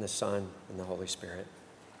 and the Son, and the Holy Spirit.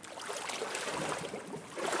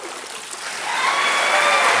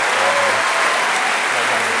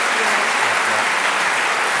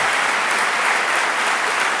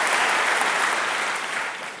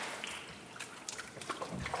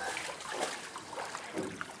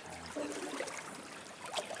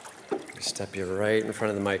 step you right in front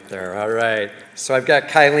of the mic there. All right. So I've got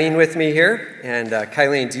Kylene with me here. And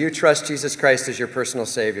Kylene, do you trust Jesus Christ as your personal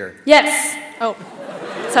Savior? Yes. Oh,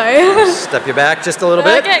 sorry. Step you back just a little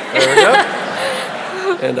bit. Okay. There we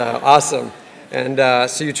go. And awesome. And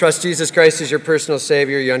so you trust Jesus Christ as your personal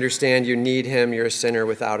Savior. You understand you need Him. You're a sinner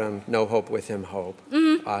without Him. No hope, with Him, hope.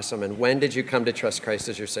 Mm-hmm. Awesome. And when did you come to trust Christ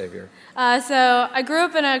as your Savior? So I grew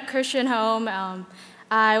up in a Christian home.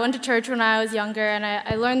 I went to church when I was younger, and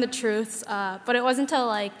I learned the truths. But it wasn't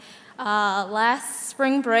until this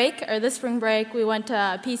spring break, we went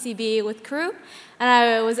to PCB with Crew, and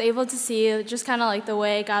I was able to see just kind of like the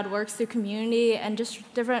way God works through community and just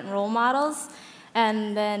different role models.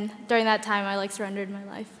 And then during that time, I surrendered my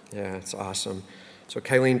life. Yeah, it's awesome. So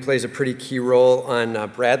Kylene plays a pretty key role on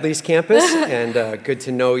Bradley's campus, and good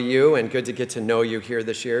to know you, and good to get to know you here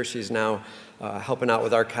this year. She's now helping out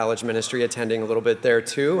with our college ministry, attending a little bit there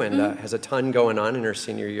too, and has a ton going on in her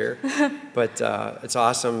senior year. But it's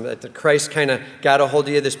awesome that Christ kind of got a hold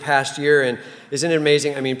of you this past year, and isn't it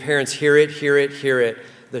amazing? I mean, parents hear it.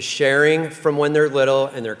 The sharing from when they're little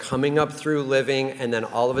and they're coming up through living, and then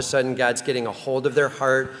all of a sudden God's getting a hold of their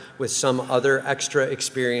heart with some other extra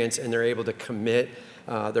experience, and they're able to commit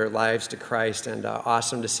their lives to Christ. And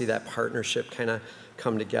awesome to see that partnership kind of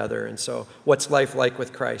come together. And so what's life like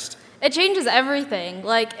with Christ? It changes everything.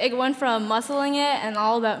 It went from muscling it and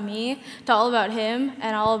all about me to all about Him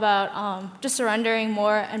and all about just surrendering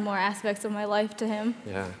more and more aspects of my life to Him.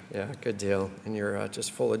 Yeah, good deal. And you're just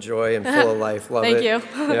full of joy and full of life. Love it. Thank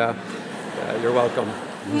you. Yeah, you're welcome.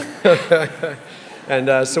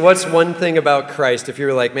 And so what's one thing about Christ, if you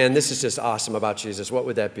were like, man, this is just awesome about Jesus, what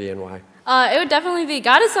would that be and why? It would definitely be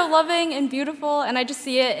God is so loving and beautiful, and I just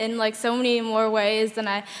see it in so many more ways than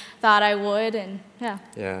I thought I would, and yeah.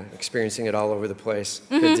 Yeah, experiencing it all over the place.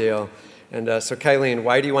 Mm-hmm. Good deal. And so Kylene,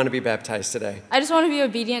 why do you want to be baptized today? I just want to be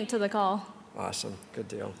obedient to the call. Awesome. Good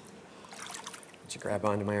deal. Would you grab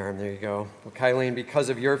onto my arm? There you go. Well, Kylene, because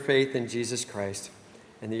of your faith in Jesus Christ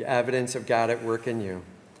and the evidence of God at work in you,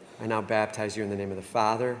 I now baptize you in the name of the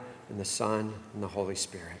Father, and the Son, and the Holy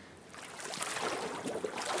Spirit.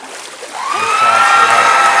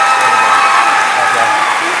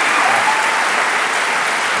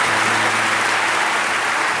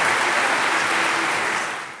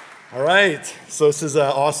 All right, so this is an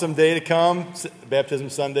awesome day to come.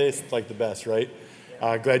 Baptism Sunday, it's like the best, right?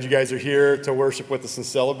 Glad you guys are here to worship with us and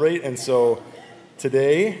celebrate. And so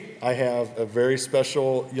today I have a very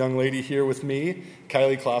special young lady here with me,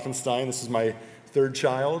 Kylie Kloffenstein. This is my third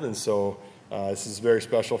child, and so this is very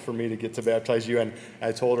special for me to get to baptize you. And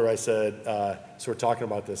I told her, I said, so we're talking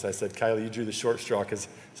about this, I said, Kylie, you drew the short straw because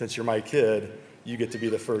since you're my kid, you get to be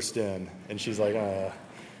the first in. And she's like,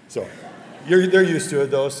 so they're used to it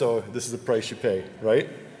though, so this is the price you pay, right?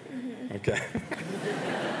 Mm-hmm. Okay.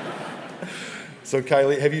 So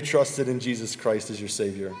Kylie, have you trusted in Jesus Christ as your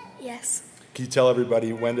Savior? Yes. Can you tell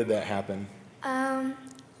everybody, when did that happen?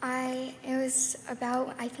 It was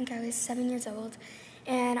about, I think I was 7 years old,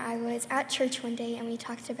 and I was at church one day, and we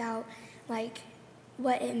talked about,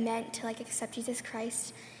 what it meant to, accept Jesus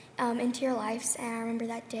Christ into your lives, and I remember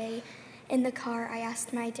that day in the car, I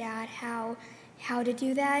asked my dad how to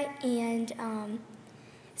do that, and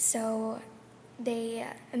so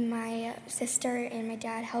my sister and my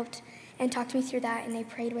dad helped and talked me through that, and they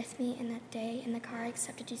prayed with me, and that day in the car, I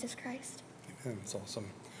accepted Jesus Christ. Amen. That's awesome.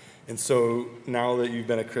 And so now that you've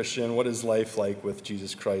been a Christian, what is life like with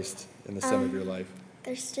Jesus Christ in the center of your life?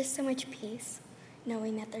 There's just so much peace,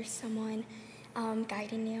 knowing that there's someone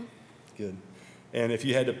guiding you. Good. And if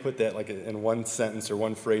you had to put that in one sentence or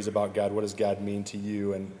one phrase about God, what does God mean to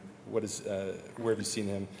you, and where have you seen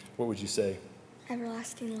Him? What would you say?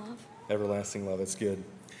 Everlasting love. Everlasting love. That's good.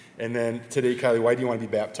 And then today, Kylie, why do you want to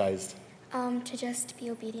be baptized? To just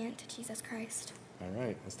be obedient to Jesus Christ. All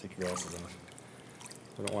right, let's take your glasses off.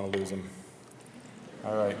 We don't want to lose them.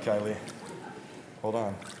 All right, Kylie. Hold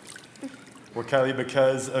on. Well, Kylie,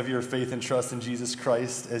 because of your faith and trust in Jesus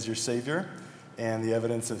Christ as your Savior and the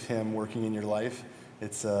evidence of Him working in your life,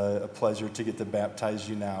 it's a pleasure to get to baptize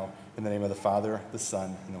you now in the name of the Father, the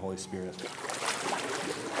Son, and the Holy Spirit.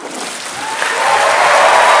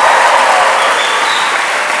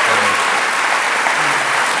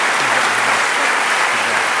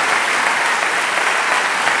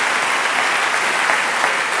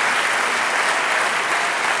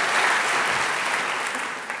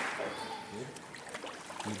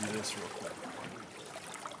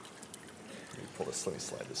 Let me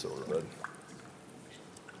slide this over, bud.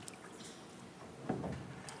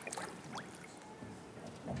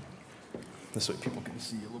 This way people can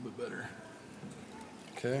see you a little bit better.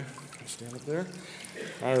 Okay, stand up there.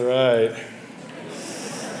 All right.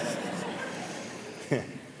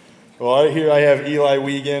 Well, here I have Eli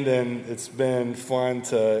Wiegand, and it's been fun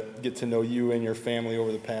to get to know you and your family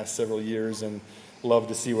over the past several years, and love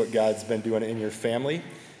to see what God's been doing in your family,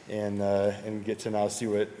 and get to now see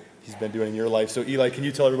what He's been doing in your life. So, Eli, can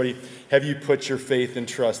you tell everybody, have you put your faith and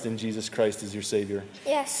trust in Jesus Christ as your Savior?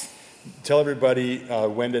 Yes. Tell everybody,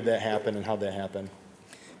 when did that happen and how that happened?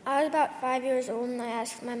 I was about 5 years old, and I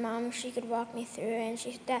asked my mom if she could walk me through it, and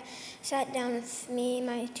she sat down with me,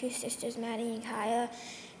 my two sisters, Maddie and Kaya,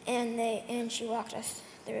 and she walked us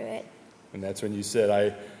through it. And that's when you said,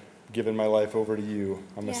 I've given my life over to you.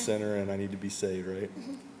 I'm a sinner, and I need to be saved, right?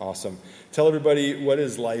 Mm-hmm. Awesome. Tell everybody, what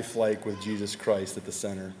is life like with Jesus Christ at the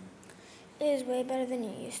center? It is way better than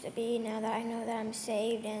it used to be now that I know that I'm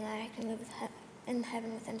saved and that I can live in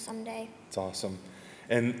heaven with Him someday. It's awesome.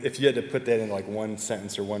 And if you had to put that in like one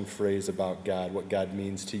sentence or one phrase about God, what God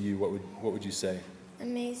means to you, what would you say?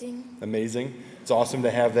 Amazing. Amazing. It's awesome to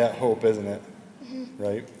have that hope, isn't it? Mm-hmm.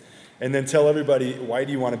 Right? And then tell everybody, why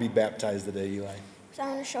do you want to be baptized today, Eli? So I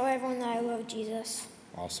want to show everyone that I love Jesus.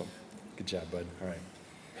 Awesome. Good job, bud. All right.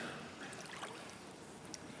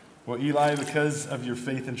 Well, Eli, because of your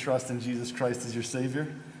faith and trust in Jesus Christ as your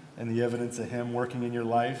Savior and the evidence of Him working in your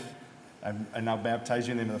life, I now baptize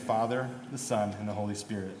you in the name of the Father, the Son, and the Holy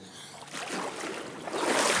Spirit.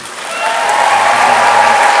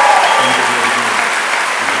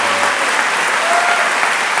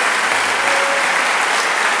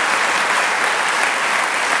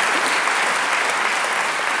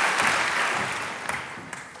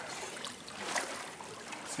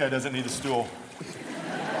 This guy doesn't need a stool.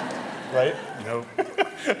 Right? Nope.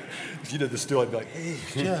 If you did the stool, I'd be like, hey,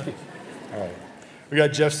 Jeff. All right. We got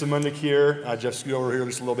Jeff Simundik here. Jeff, scoot over here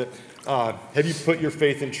just a little bit. Have you put your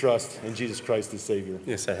faith and trust in Jesus Christ as Savior?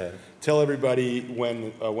 Yes, I have. Tell everybody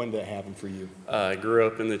when that happened for you. I grew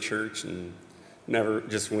up in the church and never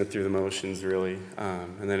just went through the motions, really.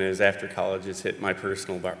 And then it was after college, just hit my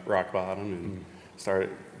personal rock bottom and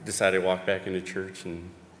decided to walk back into church and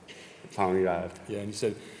found God. Yeah, and you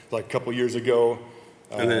said like a couple years ago.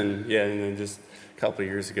 And then just a couple of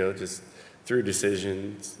years ago, just through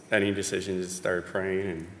any decision, just started praying,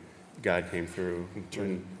 and God came through.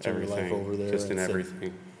 Turn your life over there. Just in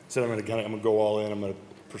everything. Said I'm gonna go all in. I'm gonna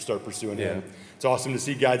start pursuing Him. It's awesome to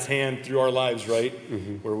see God's hand through our lives, right?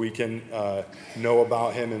 Mm-hmm. Where we can know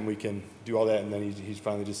about Him and we can do all that, and then He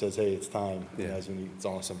finally just says, "Hey, it's time." Yeah, it's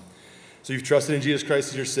awesome. So you've trusted in Jesus Christ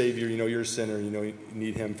as your Savior. You know you're a sinner. You know you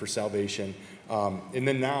need Him for salvation. And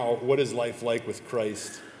then now, what is life like with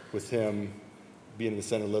Christ, with Him being in the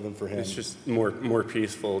center, living for Him? It's just more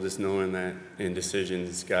peaceful, just knowing that in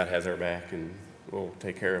decisions, God has our back and will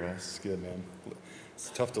take care of us. It's good, man.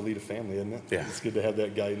 It's tough to lead a family, isn't it? Yeah. It's good to have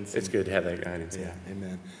that guidance. It's good to have that guidance, yeah.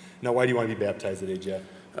 Amen. Now, why do you want to be baptized today, Jeff?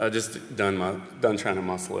 Just done trying to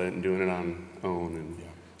muscle it and doing it on own, and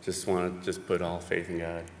just want to put all faith in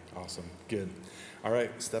God. Awesome. Good. All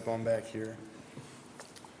right, step on back here.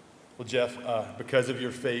 Well, Jeff, because of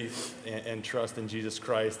your faith and trust in Jesus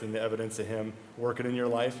Christ and the evidence of Him working in your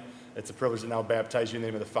life, it's a privilege to now baptize you in the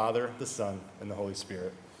name of the Father, the Son, and the Holy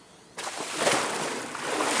Spirit.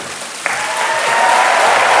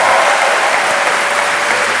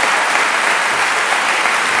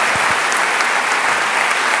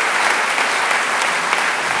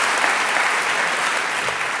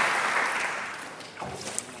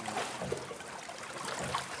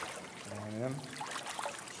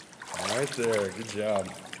 There, good job.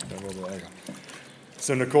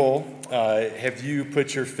 So, Nicole, have you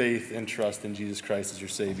put your faith and trust in Jesus Christ as your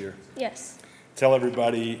Savior? Yes. Tell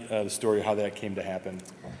everybody the story of how that came to happen.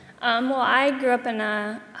 Well, I grew up in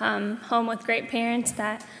a home with great parents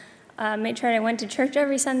that made sure I went to church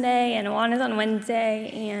every Sunday and Awanas on Wednesday,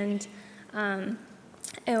 and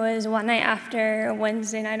it was one night after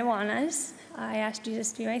Wednesday night Awanas, I asked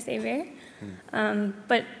Jesus to be my Savior,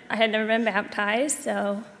 but I had never been baptized,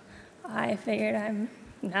 so I figured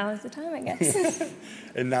now is the time, I guess.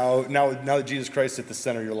 And now that Jesus Christ is at the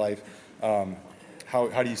center of your life,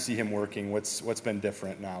 how do you see Him working? What's been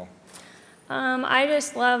different now? I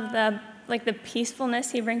just love the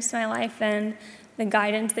peacefulness He brings to my life and the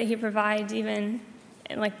guidance that He provides, even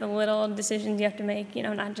in like the little decisions you have to make.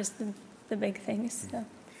 Not just the big things. So. And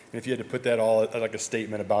if you had to put that all like a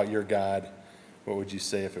statement about your God, what would you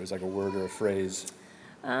say if it was like a word or a phrase?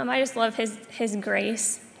 I just love His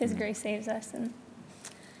grace. His grace saves us, and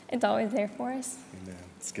it's always there for us. Amen.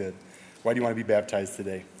 It's good. Why do you want to be baptized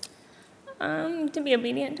today? To be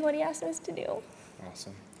obedient to what He asks us to do.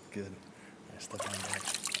 Awesome. Good. Step on back.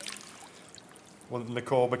 Well,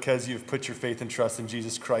 Nicole, because you've put your faith and trust in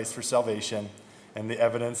Jesus Christ for salvation and the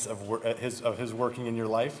evidence of His working in your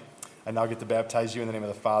life, I now get to baptize you in the name of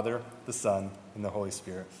the Father, the Son, and the Holy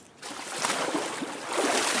Spirit.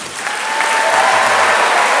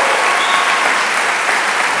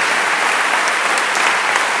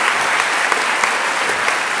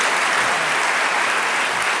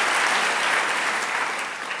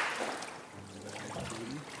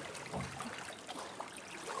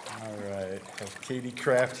 Katie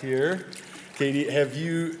Kraft here. Katie, have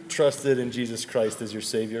you trusted in Jesus Christ as your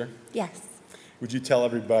Savior? Yes. Would you tell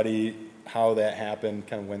everybody how that happened,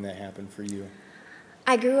 kind of when that happened for you?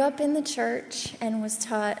 I grew up in the church and was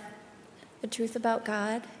taught the truth about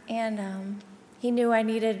God, and he knew I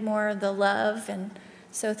needed more of the love, and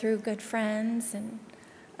so through good friends, and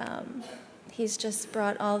he's just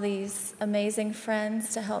brought all these amazing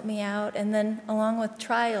friends to help me out, and then along with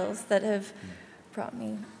trials that have brought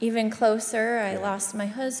me even closer. I lost my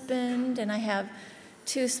husband, and I have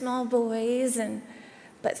 2 small boys,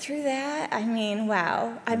 but through that, I mean,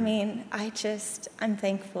 wow. I mean, I'm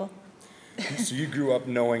thankful. So you grew up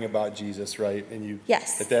knowing about Jesus, right? And you,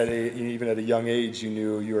 yes. At that age, even at a young age, you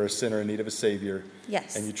knew you were a sinner in need of a Savior.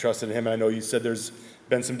 Yes. And you trusted in him. And I know you said there's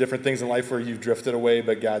been some different things in life where you've drifted away,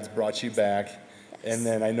 but God's brought you back. Yes. And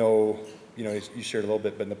then I know, you shared a little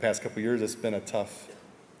bit, but in the past couple of years, it's been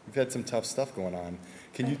you've had some tough stuff going on.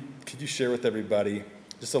 Could you share with everybody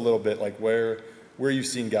just a little bit, like where you've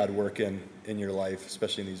seen God work in your life,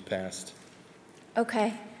 especially in these past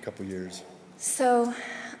couple years? So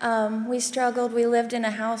we struggled. We lived in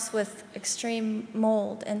a house with extreme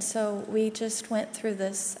mold, and so we just went through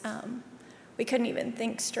this. We couldn't even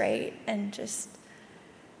think straight, and just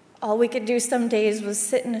all we could do some days was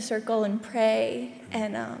sit in a circle and pray.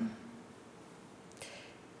 And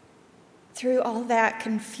through all that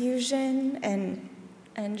confusion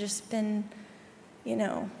and just been,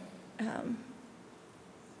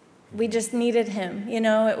 we just needed him.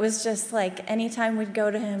 It was just like anytime we'd go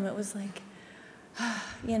to him, it was like,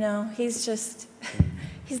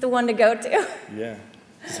 he's the one to go to. Yeah.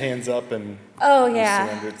 His hands up and oh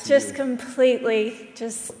yeah, just you. Completely,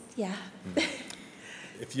 just yeah.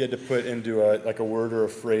 If you had to put into a word or a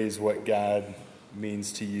phrase what God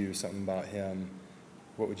means to you, something about him,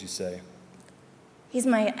 what would you say? He's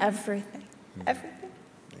my everything. Everything.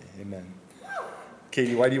 Amen.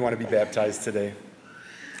 Katie, why do you want to be baptized today?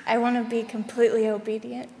 I want to be completely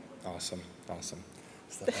obedient. Awesome.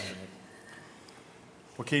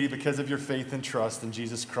 Well, Katie, because of your faith and trust in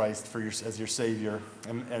Jesus Christ as your Savior,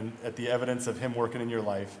 and at the evidence of him working in your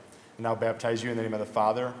life, I now baptize you in the name of the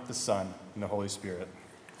Father, the Son, and the Holy Spirit.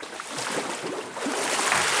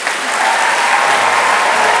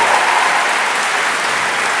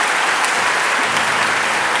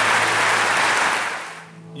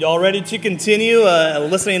 Y'all ready to continue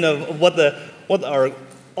listening to what our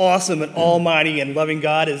awesome and almighty and loving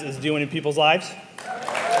God is doing in people's lives?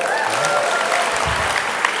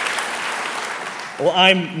 Well,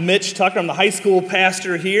 I'm Mitch Tucker. I'm the high school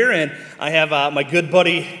pastor here, and I have my good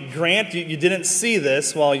buddy Grant. You didn't see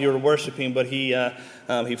this while you were worshiping, but he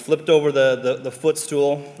flipped over the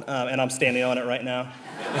footstool, and I'm standing on it right now.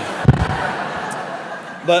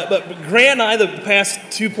 But Grant and I, the past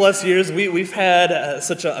 2+ years, we've had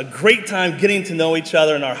such a great time getting to know each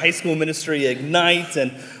other in our high school ministry, Ignite,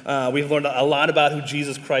 and we've learned a lot about who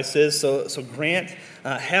Jesus Christ is. So Grant,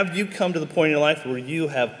 have you come to the point in your life where you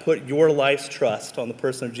have put your life's trust on the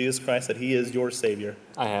person of Jesus Christ, that he is your Savior?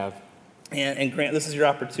 I have. And Grant, this is your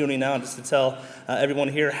opportunity now just to tell everyone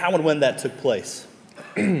here how and when that took place.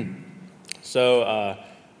 So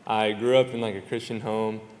I grew up in a Christian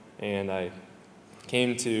home, and I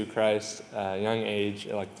came to Christ at a young age,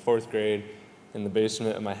 at the 4th grade, in the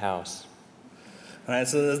basement of my house. All right,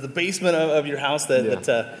 so there's the basement of your house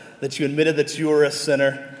that you admitted that you were a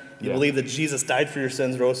sinner. You believe that Jesus died for your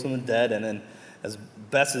sins, rose from the dead, and then as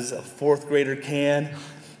best as a 4th grader can,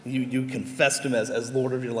 you confessed him as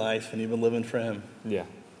Lord of your life, and you've been living for him. Yeah.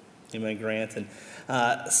 Amen, Grant. And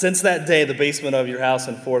since that day, the basement of your house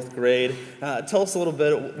in 4th grade, tell us a little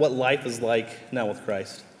bit what life is like now with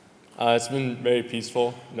Christ. It's been very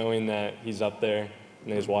peaceful, knowing that he's up there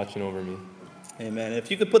and he's watching over me. Amen. If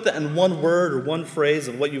you could put that in one word or one phrase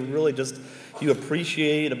of what you really you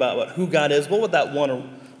appreciate about who God is, what would that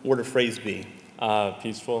one word or phrase be?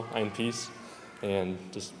 Peaceful and peace, and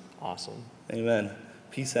just awesome. Amen.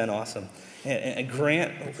 Peace and awesome. And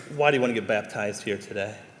Grant, why do you want to get baptized here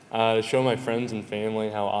today? To show my friends and family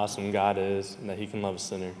how awesome God is and that he can love a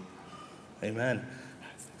sinner. Amen.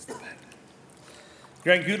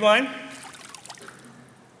 Grant Goodwine?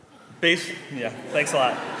 Thanks a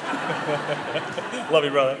lot. Love you,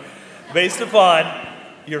 brother. Based upon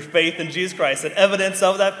your faith in Jesus Christ and evidence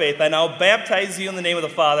of that faith, I now baptize you in the name of the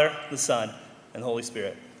Father, the Son, and the Holy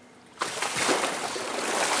Spirit.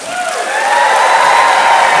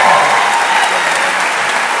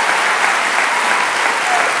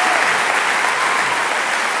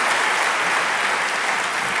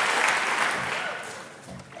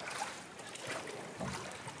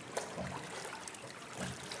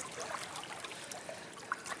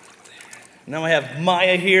 Now I have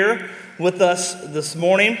Maya here with us this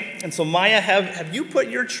morning. And so, Maya, have you put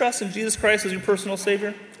your trust in Jesus Christ as your personal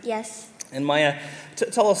Savior? Yes. And Maya,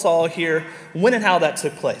 tell us all here when and how that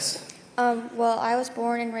took place. Well, I was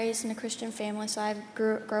born and raised in a Christian family, so I've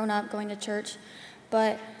grown up going to church.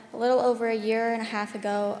 But a little over a year and a half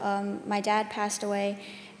ago, my dad passed away,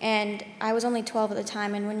 and I was only 12 at the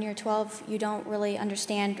time. And when you're 12, you don't really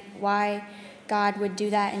understand why God would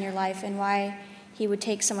do that in your life and why he would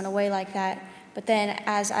take someone away like that. But then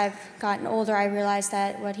as I've gotten older, I realized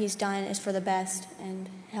that what he's done is for the best and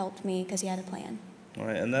helped me because he had a plan. All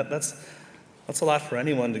right, and that's a lot for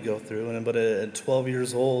anyone to go through. But at 12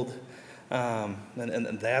 years old, and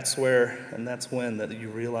that's when that you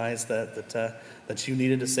realize that you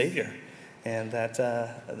needed a Savior, and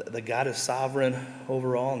that God is sovereign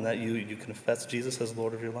over all, and that you confess Jesus as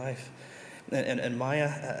Lord of your life. And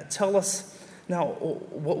Maya, tell us now,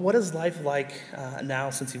 what is life like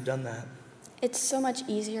now since you've done that? It's so much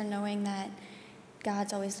easier knowing that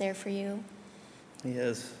God's always there for you. He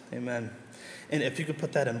is. Amen. And if you could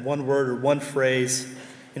put that in one word or one phrase,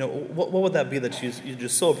 what would that be that you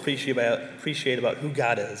just so appreciate about who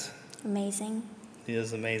God is? Amazing. He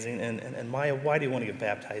is amazing. And Maya, why do you want to get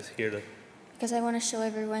baptized here? Because I want to show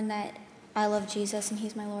everyone that I love Jesus and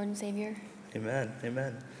he's my Lord and Savior. Amen.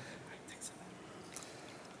 Amen.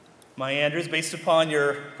 Maya Andrews, based upon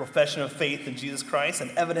your profession of faith in Jesus Christ and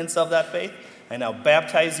evidence of that faith, I now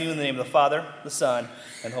baptize you in the name of the Father, the Son,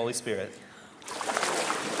 and Holy Spirit.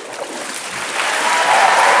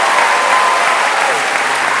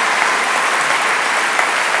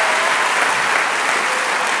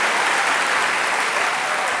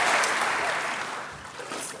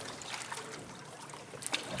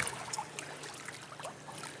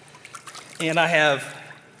 And I have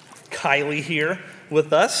Kylie here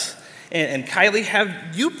with us. And Kylie,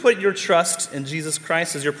 have you put your trust in Jesus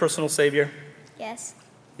Christ as your personal Savior? Yes.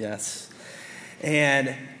 Yes.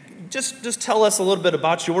 And just tell us a little bit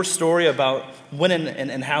about your story about when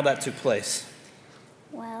and how that took place.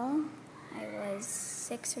 Well, I was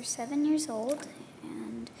 6 or 7 years old,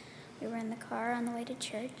 and we were in the car on the way to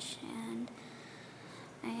church, and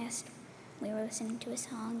we were listening to a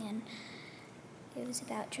song, and it was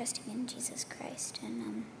about trusting in Jesus Christ.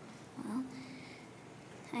 And,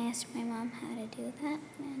 I asked my mom how to do that,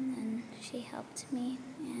 and then she helped me,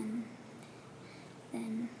 and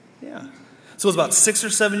then... Yeah. So it was about 6 or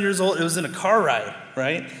 7 years old. It was in a car ride,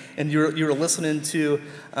 right? And you were listening to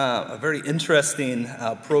a very interesting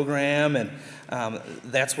program, and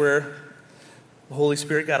that's where the Holy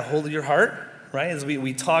Spirit got a hold of your heart, right? As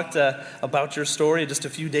we talked about your story just a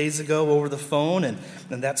few days ago over the phone, and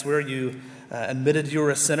that's where you admitted you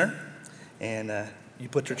were a sinner, and you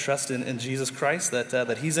put your trust in Jesus Christ,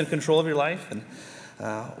 that he's in control of your life. And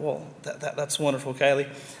that's wonderful, Kylie.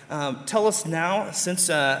 Tell us now, since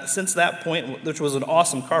that point, which was an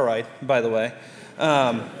awesome car ride, by the way,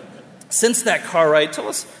 since that car ride, tell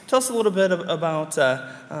us a little bit about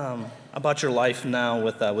your life now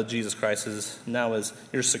with Jesus Christ, as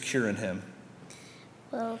you're secure in him.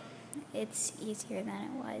 Well, it's easier than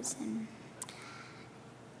it was, and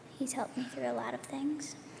he's helped me through a lot of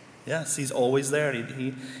things. Yes, he's always there.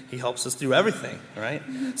 He helps us through everything, right?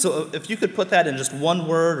 Mm-hmm. So if you could put that in just one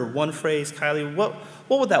word or one phrase, Kylie, what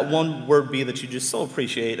would that one word be that you just so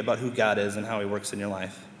appreciate about who God is and how he works in your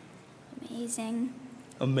life? Amazing.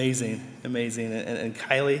 Amazing. And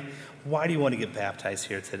Kylie, why do you want to get baptized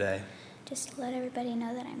here today? Just to let everybody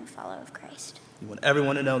know that I'm a follower of Christ. You want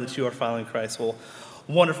everyone to know that you are following Christ. Well,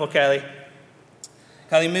 wonderful, Kylie.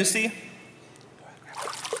 Kylie Musi,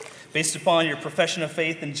 based upon your profession of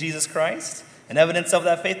faith in Jesus Christ and evidence of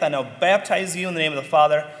that faith, I now baptize you in the name of the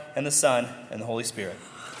Father and the Son and the Holy Spirit.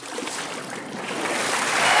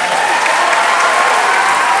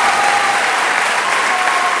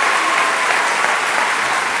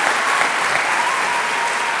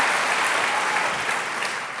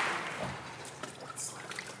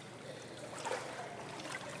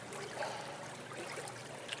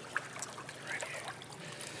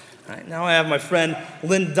 All right, now I have my friend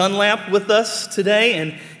Lynn Dunlap with us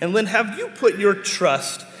today. And Lynn, have you put your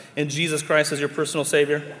trust in Jesus Christ as your personal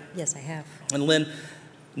Savior? Yes, I have. And Lynn,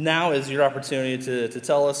 now is your opportunity to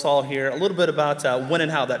tell us all here a little bit about when and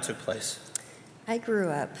how that took place. I grew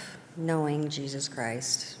up knowing Jesus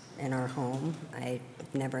Christ in our home. I'd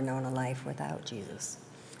never known a life without Jesus.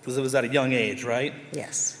 Because it was at a young age, right?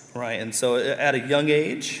 Yes. Right, and so at a young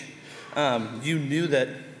age, you knew that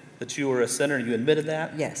you were a sinner, and you admitted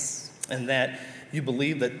that? Yes. And that you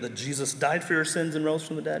believed that Jesus died for your sins and rose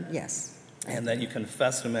from the dead? Yes. And that you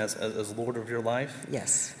confessed him as Lord of your life?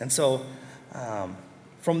 Yes. And so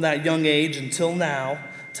from that young age until now,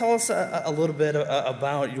 tell us a little bit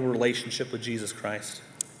about your relationship with Jesus Christ.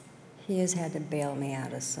 He has had to bail me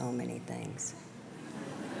out of so many things.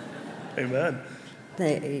 Amen.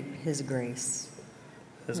 His grace.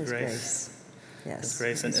 His grace. Yes. His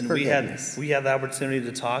grace. His And forgiveness. we had the opportunity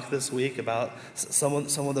to talk this week about some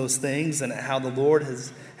of those things and how the Lord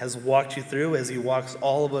has walked you through as he walks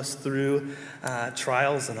all of us through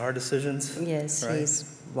trials and hard decisions. Yes, right?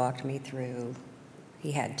 he's walked me through.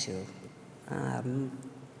 He had to.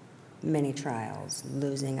 Many trials,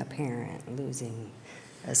 losing a parent, losing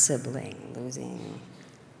a sibling, losing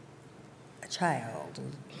a child.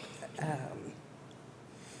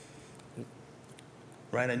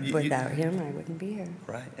 Right, and without him, I wouldn't be here.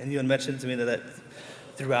 Right, and you had mentioned to me that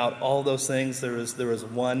throughout all those things, there was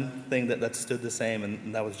one thing that stood the same,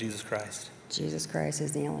 and that was Jesus Christ. Jesus Christ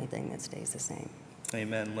is the only thing that stays the same.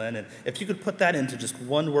 Amen, Lynn. And if you could put that into just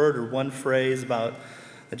one word or one phrase about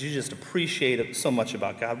that you just appreciate so much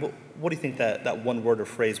about God, what do you think that one word or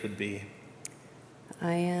phrase would be?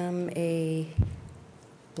 I am a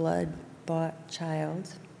blood-bought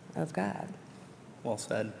child of God. Well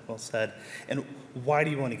said, well said. And why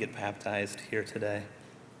do you want to get baptized here today?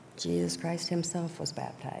 Jesus Christ himself was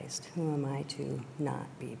baptized. Who am I to not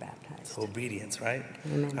be baptized? It's obedience, right?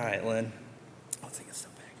 Amen. All right, Lynn. Let's take a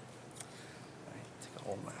step back. All right, take a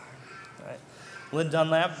hold of my arm. All right. Lynn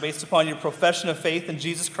Dunlap, based upon your profession of faith in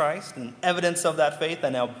Jesus Christ and evidence of that faith, I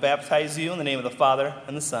now baptize you in the name of the Father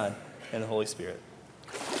and the Son and the Holy Spirit.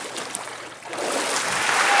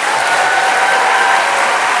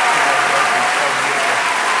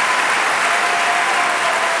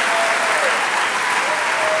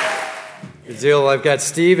 Deal. I've got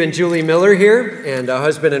Steve and Julie Miller here, and a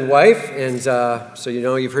husband and wife. And so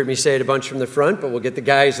you've heard me say it a bunch from the front, but we'll get the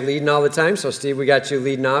guys leading all the time. So Steve, we got you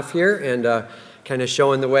leading off here and kind of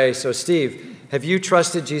showing the way. So Steve, have you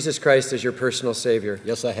trusted Jesus Christ as your personal Savior?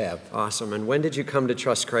 Yes, I have. Awesome. And when did you come to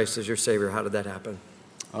trust Christ as your Savior? How did that happen?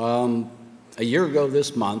 A year ago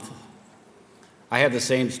this month. I have the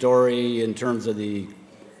same story in terms of the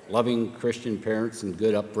loving Christian parents and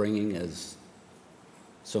good upbringing as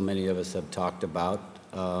so many of us have talked about.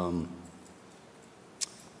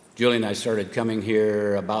 Julie and I started coming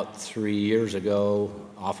here about 3 years ago,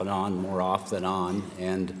 off and on, more off than on.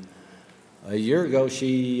 And a year ago,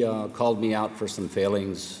 she called me out for some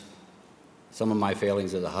failings, some of my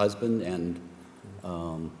failings as a husband, and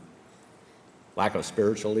lack of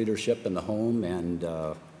spiritual leadership in the home. And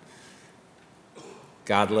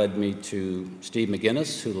God led me to Steve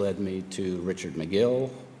McGinnis, who led me to Richard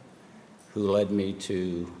McGill, who led me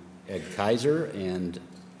to Ed Kaiser, and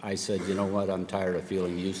I said, you know what, I'm tired of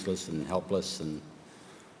feeling useless and helpless, and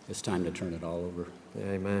it's time to turn it all over.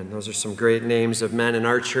 Amen. Those are some great names of men in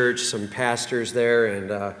our church, some pastors there,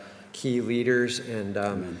 and key leaders,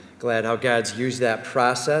 and glad how God's used that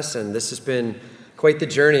process, and this has been quite the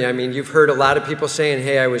journey. I mean, you've heard a lot of people saying,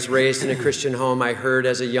 hey, I was raised in a Christian home, I heard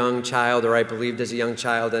as a young child, or I believed as a young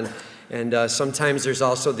child, and sometimes there's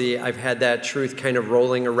also I've had that truth kind of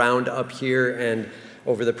rolling around up here, and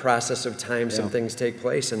over the process of time, some things take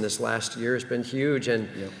place, and this last year has been huge and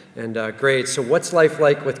great. So what's life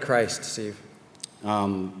like with Christ, Steve?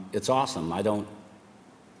 It's awesome. I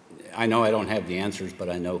know I don't have the answers, but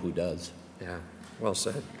I know who does. Yeah, well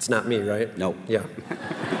said. It's not me, right? No. Yeah.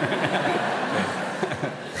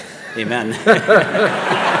 Amen. There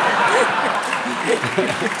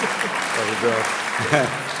we go.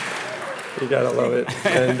 You gotta love it.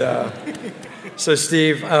 And so,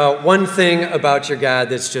 Steve, one thing about your God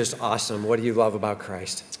that's just awesome. What do you love about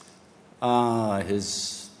Christ?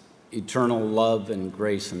 His eternal love and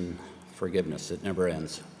grace and forgiveness. It never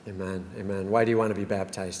ends. Amen. Amen. Why do you want to be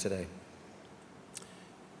baptized today?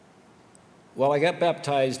 Well, I got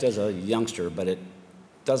baptized as a youngster, but it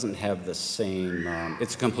doesn't have the same,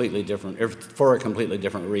 it's completely different, for a completely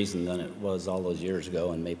different reason than it was all those years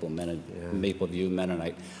ago in Mapleview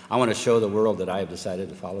Mennonite. I want to show the world that I have decided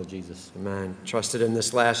to follow Jesus. Amen. Trusted him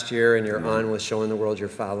this last year, and you're on with showing the world you're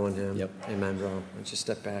following him. Yep. Amen, bro. Why don't you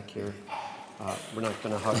step back here? We're not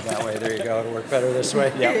going to hug that way. There you go. It'll work better this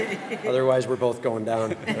way. Yep. Otherwise, we're both going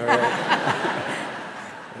down. All right.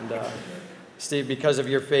 And Steve, because of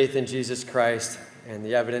your faith in Jesus Christ and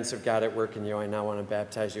the evidence of God at work in you, I now want to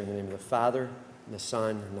baptize you in the name of the Father, and the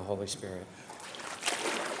Son, and the Holy Spirit.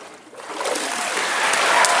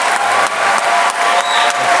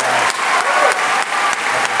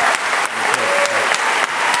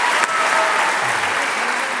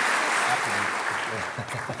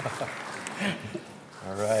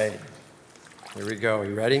 All right. Here we go.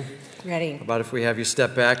 You ready? Ready. How about if we have you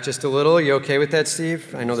step back just a little? Are you okay with that,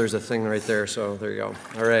 Steve? I know there's a thing right there, so there you go.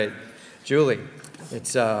 All right. Julie,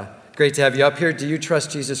 it's great to have you up here. Do you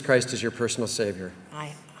trust Jesus Christ as your personal Savior?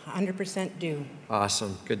 I 100% do.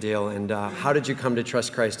 Awesome. Good deal. And how did you come to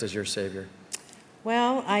trust Christ as your Savior?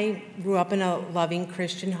 Well, I grew up in a loving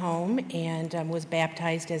Christian home and was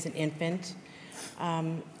baptized as an infant.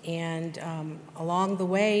 Along the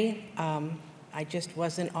way, I just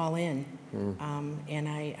wasn't all in. And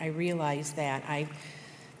I realized that. I,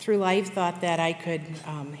 through life, thought that I could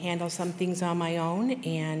handle some things on my own,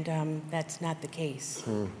 and that's not the case.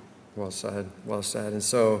 Well said. Well said. And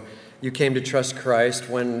so you came to trust Christ.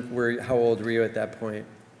 How old were you at that point?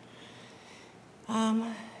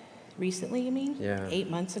 Recently, you mean? Yeah. 8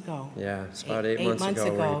 months ago. Yeah, it's about eight months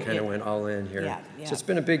ago where you kind of went all in here. Yeah. So it's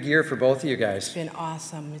been a big year for both of you guys. It's been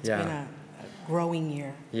awesome. It's been a growing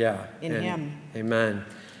year. Yeah. In Him. Amen.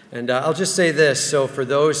 And I'll just say this. So for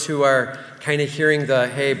those who are kind of hearing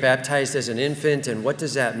hey, baptized as an infant, and what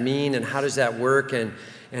does that mean, and how does that work? And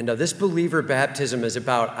this believer baptism is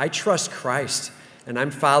about, I trust Christ, and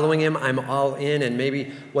I'm following Him. I'm all in. And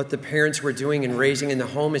maybe what the parents were doing and raising in the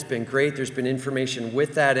home has been great. There's been information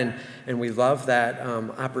with that, and we love that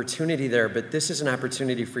opportunity there. But this is an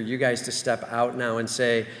opportunity for you guys to step out now and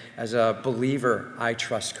say, as a believer, I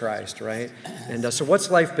trust Christ, right? And so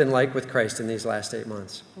what's life been like with Christ in these last 8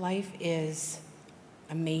 months? Life is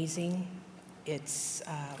amazing. It's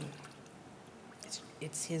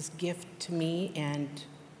His gift to me, and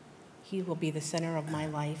He will be the center of my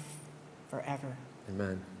life forever.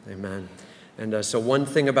 Amen. Amen. And so one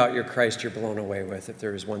thing about your Christ you're blown away with, if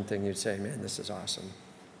there was one thing you'd say, man, this is awesome.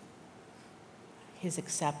 His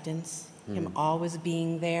acceptance, Him always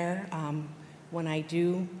being there. When I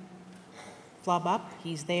do flub up,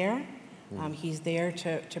 He's there. He's there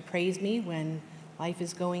to praise me when life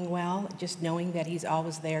is going well. Just knowing that He's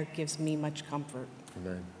always there gives me much comfort.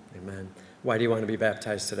 Amen. Amen. Why do you want to be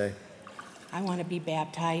baptized today? I want to be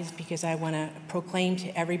baptized because I want to proclaim to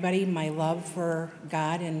everybody my love for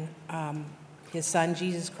God and His Son,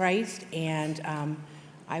 Jesus Christ, and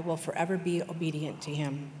I will forever be obedient to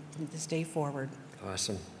Him from this day forward.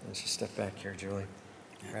 Awesome. Let's just step back here, Julie.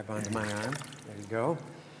 Grab onto my arm. There you go.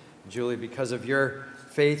 Julie, because of your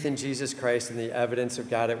faith in Jesus Christ and the evidence of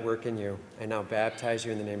God at work in you, I now baptize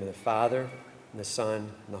you in the name of the Father, and the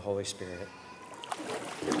Son, and the Holy Spirit.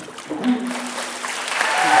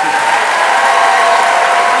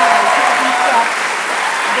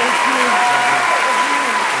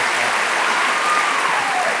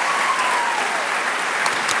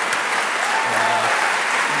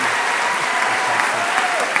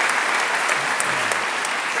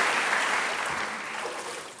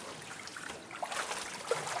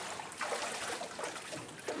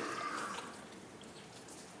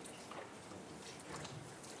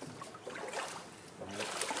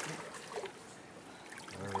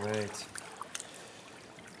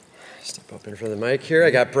 Step up in front of the mic here. I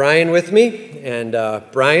got Brian with me. And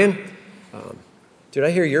Brian, dude,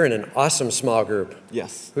 I hear you're in an awesome small group.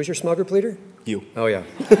 Yes. Who's your small group leader? You. Oh, yeah.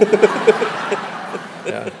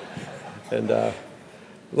 Yeah. And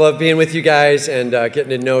love being with you guys and getting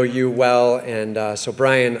to know you well. And so,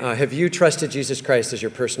 Brian, have you trusted Jesus Christ as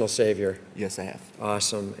your personal Savior? Yes, I have.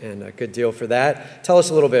 Awesome. And a good deal for that. Tell us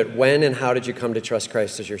a little bit, when and how did you come to trust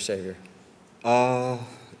Christ as your Savior?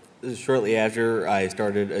 Shortly after I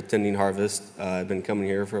started attending Harvest. I've been coming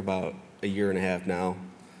here for about a year and a half now.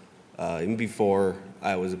 Even before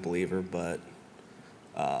I was a believer, but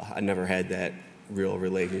I never had that real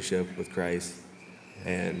relationship with Christ.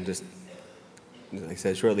 And just, like I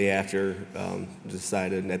said, shortly after,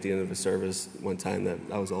 decided at the end of a service one time that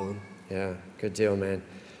I was all in. Yeah, good deal, man.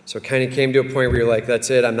 So it kind of came to a point where you're like,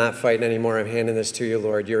 that's it, I'm not fighting anymore, I'm handing this to you,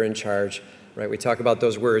 Lord, you're in charge, right? We talk about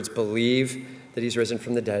those words, believe that He's risen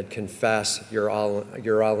from the dead, confess you're all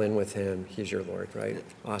in with Him, He's your Lord, right?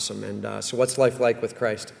 Awesome. And so what's life like with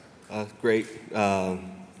Christ? Great,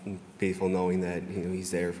 peaceful knowing that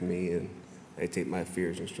He's there for me, and I take my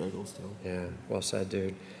fears and struggles to Him. Yeah, well said,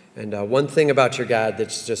 dude. And one thing about your God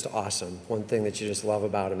that's just awesome, one thing that you just love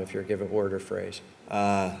about Him, if you're given a word or phrase.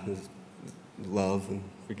 Love and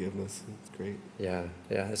forgiveness. It's great. Yeah.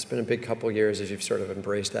 It's been a big couple years as you've sort of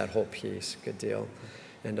embraced that whole piece. Good deal.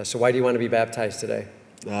 And so why do you want to be baptized today?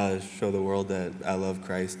 Show the world that I love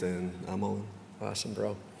Christ and I'm all in. Awesome,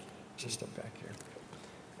 bro. Just step back here.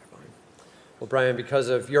 Well, Brian, because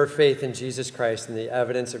of your faith in Jesus Christ and the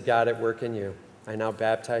evidence of God at work in you, I now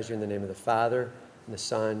baptize you in the name of the Father, and the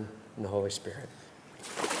Son, and the Holy Spirit.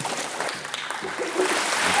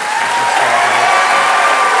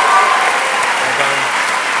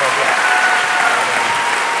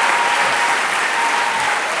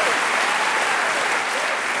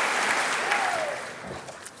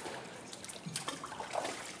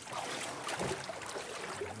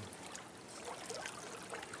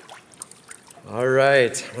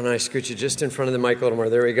 right. Why don't I scoot you just in front of the mic a little more?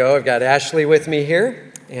 There we go. I've got Ashley with me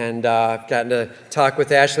here, and I've gotten to talk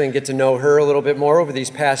with Ashley and get to know her a little bit more over these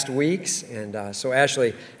past weeks. And so,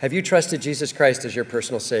 Ashley, have you trusted Jesus Christ as your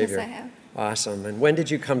personal Savior? Yes, I have. Awesome. And when did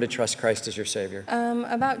you come to trust Christ as your Savior?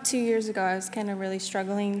 About 2 years ago, I was kind of really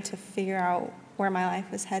struggling to figure out where my life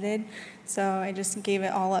was headed. So I just gave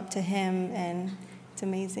it all up to Him, and it's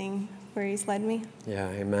amazing where He's led me. Yeah,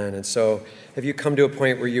 amen. And so have you come to a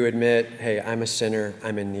point where you admit, hey, I'm a sinner,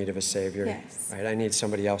 I'm in need of a Savior? Yes. Right? I need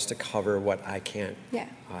somebody else to cover what I can't. Yeah.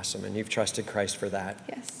 Awesome. And you've trusted Christ for that?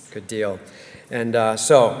 Yes. Good deal. And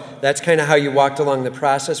so that's kind of how you walked along the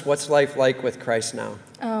process. What's life like with Christ now?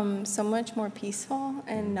 So much more peaceful,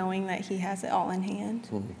 and knowing that He has it all in hand.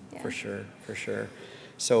 Yeah. For sure, for sure.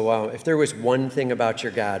 So if there was one thing about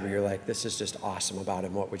your God where you're like, this is just awesome about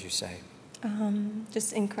Him, what would you say?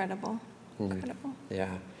 Just incredible. Incredible.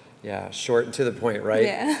 Yeah, short and to the point, right?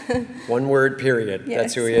 Yeah. One word, period. Yes.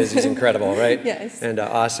 That's who He is. He's incredible, right? Yes. And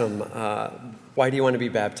awesome. Why do you want to be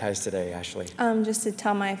baptized today, Ashley? Just to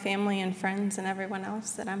tell my family and friends and everyone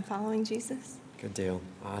else that I'm following Jesus. Good deal.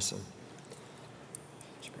 Awesome.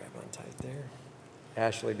 Just grab on tight there.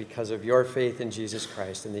 Ashley, because of your faith in Jesus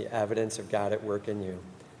Christ and the evidence of God at work in you,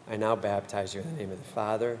 I now baptize you in the name of the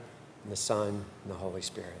Father, and the Son, and the Holy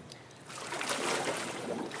Spirit.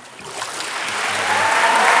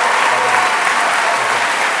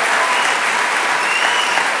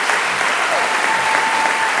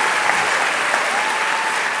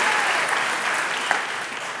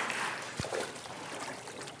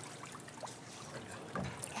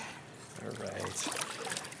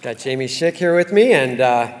 Got Jamie Schick here with me, and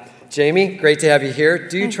Jamie, great to have you here.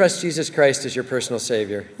 Do you trust Jesus Christ as your personal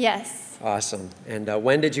Savior? Yes. Awesome. And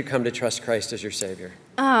when did you come to trust Christ as your Savior?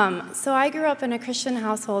 So I grew up in a Christian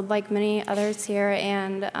household like many others here,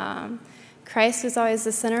 and Christ was always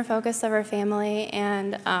the center focus of our family,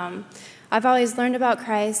 and I've always learned about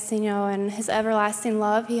Christ, and His everlasting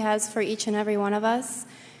love He has for each and every one of us,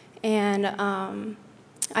 and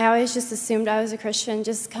I always just assumed I was a Christian,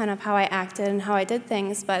 just kind of how I acted and how I did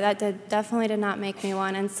things, but that definitely did not make me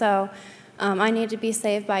one. And so I needed to be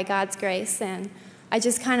saved by God's grace, and I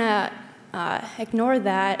just kind of ignored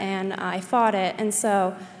that, and I fought it. And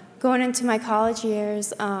so going into my college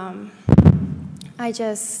years, I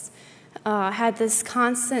just had this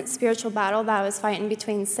constant spiritual battle that I was fighting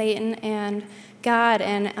between Satan and God,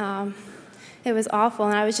 and it was awful.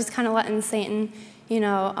 And I was just kind of letting Satan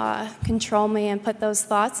control me and put those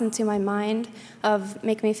thoughts into my mind of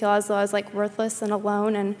making me feel as though I was like worthless and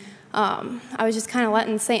alone. And I was just kind of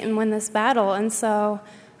letting Satan win this battle. And so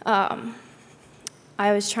I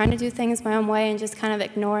was trying to do things my own way and just kind of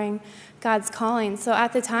ignoring God's calling. So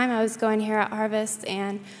at the time I was going here at Harvest,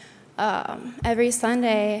 and every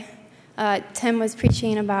Sunday Pastor Tim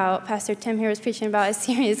here was preaching about a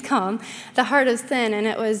series called The Heart of Sin, and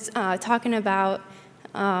it was talking about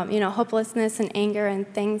hopelessness and anger and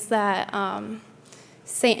things that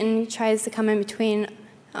Satan tries to come in between,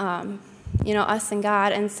 us and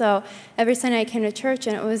God. And so every Sunday I came to church,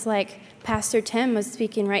 and it was like Pastor Tim was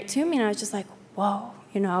speaking right to me, and I was just like, whoa,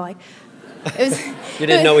 it was. You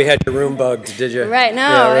didn't know we had your room bugged, did you? Right, no.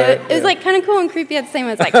 Yeah, right, it was like kind of cool and creepy at the same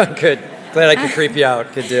time. It's like, good. Glad I could creep you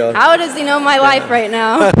out. Good deal. How does he know my life right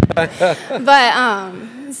now?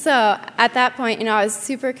 But so at that point, I was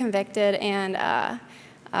super convicted, and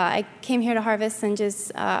I came here to Harvest and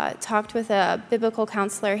just talked with a biblical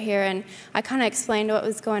counselor here, and I kind of explained what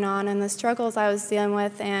was going on and the struggles I was dealing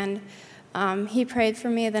with, and he prayed for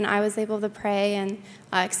me. Then I was able to pray and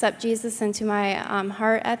accept Jesus into my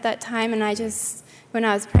heart at that time, and when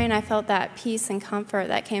I was praying, I felt that peace and comfort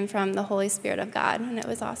that came from the Holy Spirit of God, and it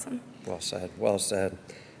was awesome. Well said, well said.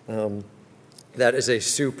 That is a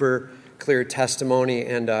super clear testimony,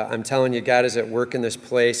 and I'm telling you, God is at work in this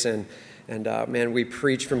place, and man, we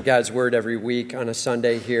preach from God's Word every week on a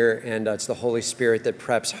Sunday here, and it's the Holy Spirit that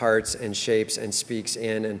preps hearts and shapes and speaks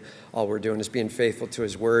in, and all we're doing is being faithful to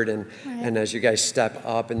His Word. And as you guys step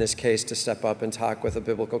up, in this case, to step up and talk with a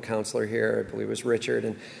biblical counselor here, I believe it was Richard,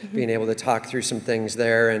 and being able to talk through some things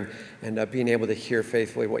there, and being able to hear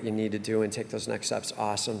faithfully what you need to do and take those next steps,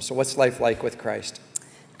 awesome. So what's life like with Christ?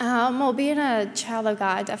 Well, being a child of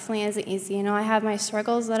God definitely isn't easy. I have my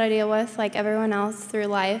struggles that I deal with like everyone else through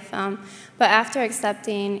life. But after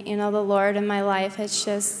accepting, the Lord in my life, it's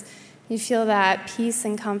just, you feel that peace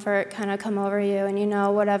and comfort kind of come over you.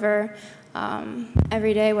 And whatever,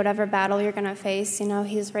 every day, whatever battle you're going to face,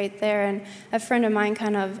 He's right there. And a friend of mine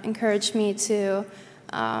kind of encouraged me to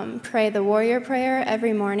pray the warrior prayer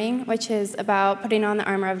every morning, which is about putting on the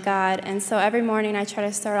armor of God. And so every morning I try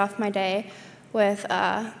to start off my day with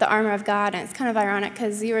the armor of God. And it's kind of ironic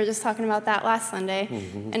because you were just talking about that last Sunday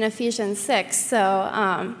in Ephesians 6.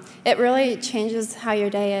 So it really changes how your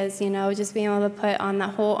day is, just being able to put on the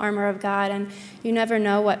whole armor of God. And you never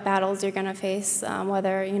know what battles you're going to face,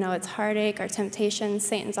 whether, it's heartache or temptation.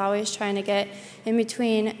 Satan's always trying to get in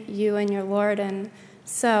between you and your Lord. And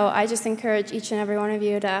so I just encourage each and every one of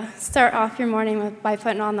you to start off your morning by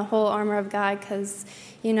putting on the whole armor of God, because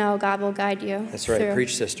God will guide you. That's right. through.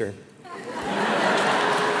 Preach, sister. All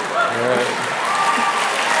right.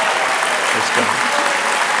 Let's go.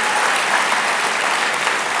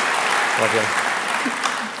 Love you.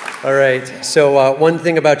 All right. So one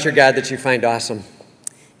thing about your God that you find awesome.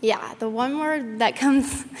 Yeah, the one word that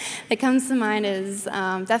comes to mind is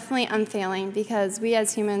definitely unfailing, because we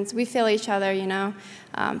as humans, we fail each other,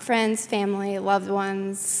 friends, family, loved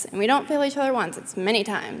ones, and we don't fail each other once, it's many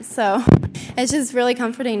times. So it's just really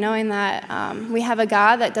comforting knowing that we have a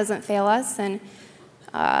God that doesn't fail us, and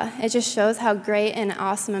it just shows how great and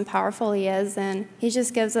awesome and powerful He is, and He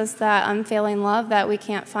just gives us that unfailing love that we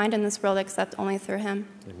can't find in this world except only through Him.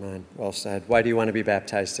 Amen. Well said. Why do you want to be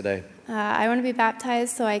baptized today? I want to be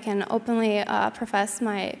baptized so I can openly profess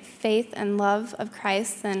my faith and love of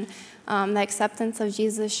Christ, and the acceptance of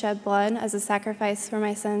Jesus' shed blood as a sacrifice for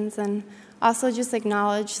my sins, and also just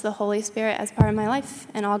acknowledge the Holy Spirit as part of my life.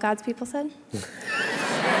 And all God's people said?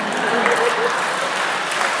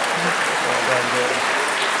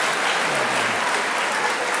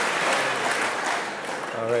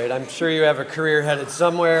 All right, I'm sure you have a career headed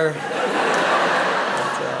somewhere.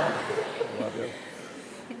 Love you.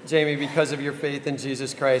 Jamie, because of your faith in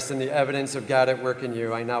Jesus Christ and the evidence of God at work in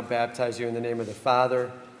you, I now baptize you in the name of the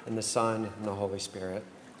Father, and the Son, and the Holy Spirit.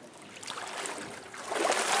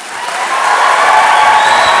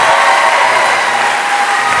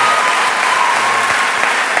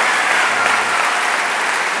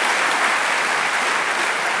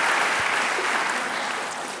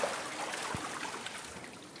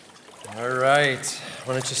 All right.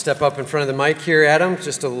 Why don't you step up in front of the mic here, Adam?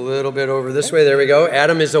 Just a little bit over this way. There we go.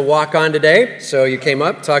 Adam is a walk-on today, so you came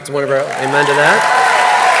up, talked to one of our, amen to that.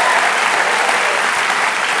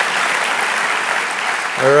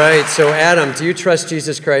 All right, so Adam, do you trust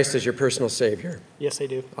Jesus Christ as your personal Savior? Yes, I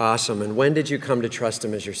do. Awesome. And when did you come to trust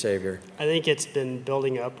Him as your Savior? I think it's been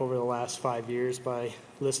building up over the last 5 years by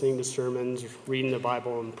listening to sermons, reading the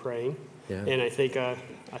Bible, and praying. Yeah. And I think I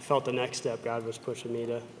felt the next step. God was pushing me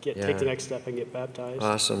to take the next step and get baptized.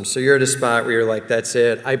 Awesome. So you're at a spot where you're like, that's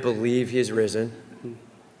it. I believe He is risen. Mhm.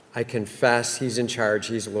 I confess He's in charge.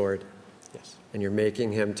 He's Lord. Yes. And you're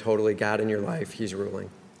making Him totally God in your life. He's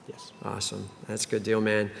ruling. Yes. Awesome. That's a good deal,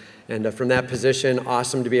 man. And from that position,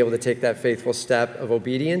 awesome to be able to take that faithful step of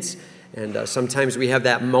obedience. And sometimes we have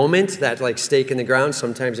that moment, that like stake in the ground.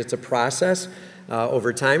 Sometimes it's a process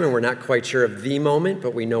over time, and we're not quite sure of the moment,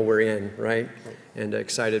 but we know we're in, right? And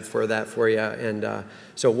excited for that for you. And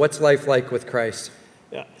so what's life like with Christ?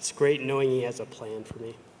 Yeah, it's great knowing He has a plan for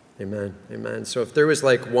me. Amen. Amen. So if there was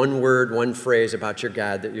like one word, one phrase about your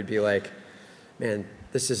God that you'd be like, man,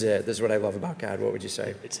 this is it. This is what I love about God. What would you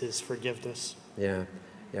say? It's His forgiveness. Yeah.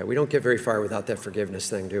 Yeah, we don't get very far without that forgiveness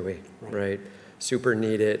thing, do we? Right? Super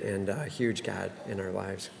need it, and a huge God in our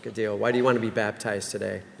lives. Good deal. Why do you want to be baptized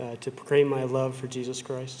today? To proclaim my love for Jesus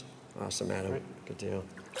Christ. Awesome, Adam. Right. Good deal.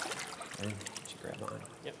 Okay. Grab on.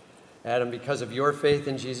 Yep. Adam, because of your faith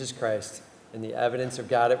in Jesus Christ and the evidence of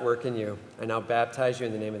God at work in you, I now baptize you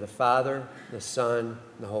in the name of the Father, the Son,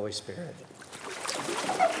 and the Holy Spirit.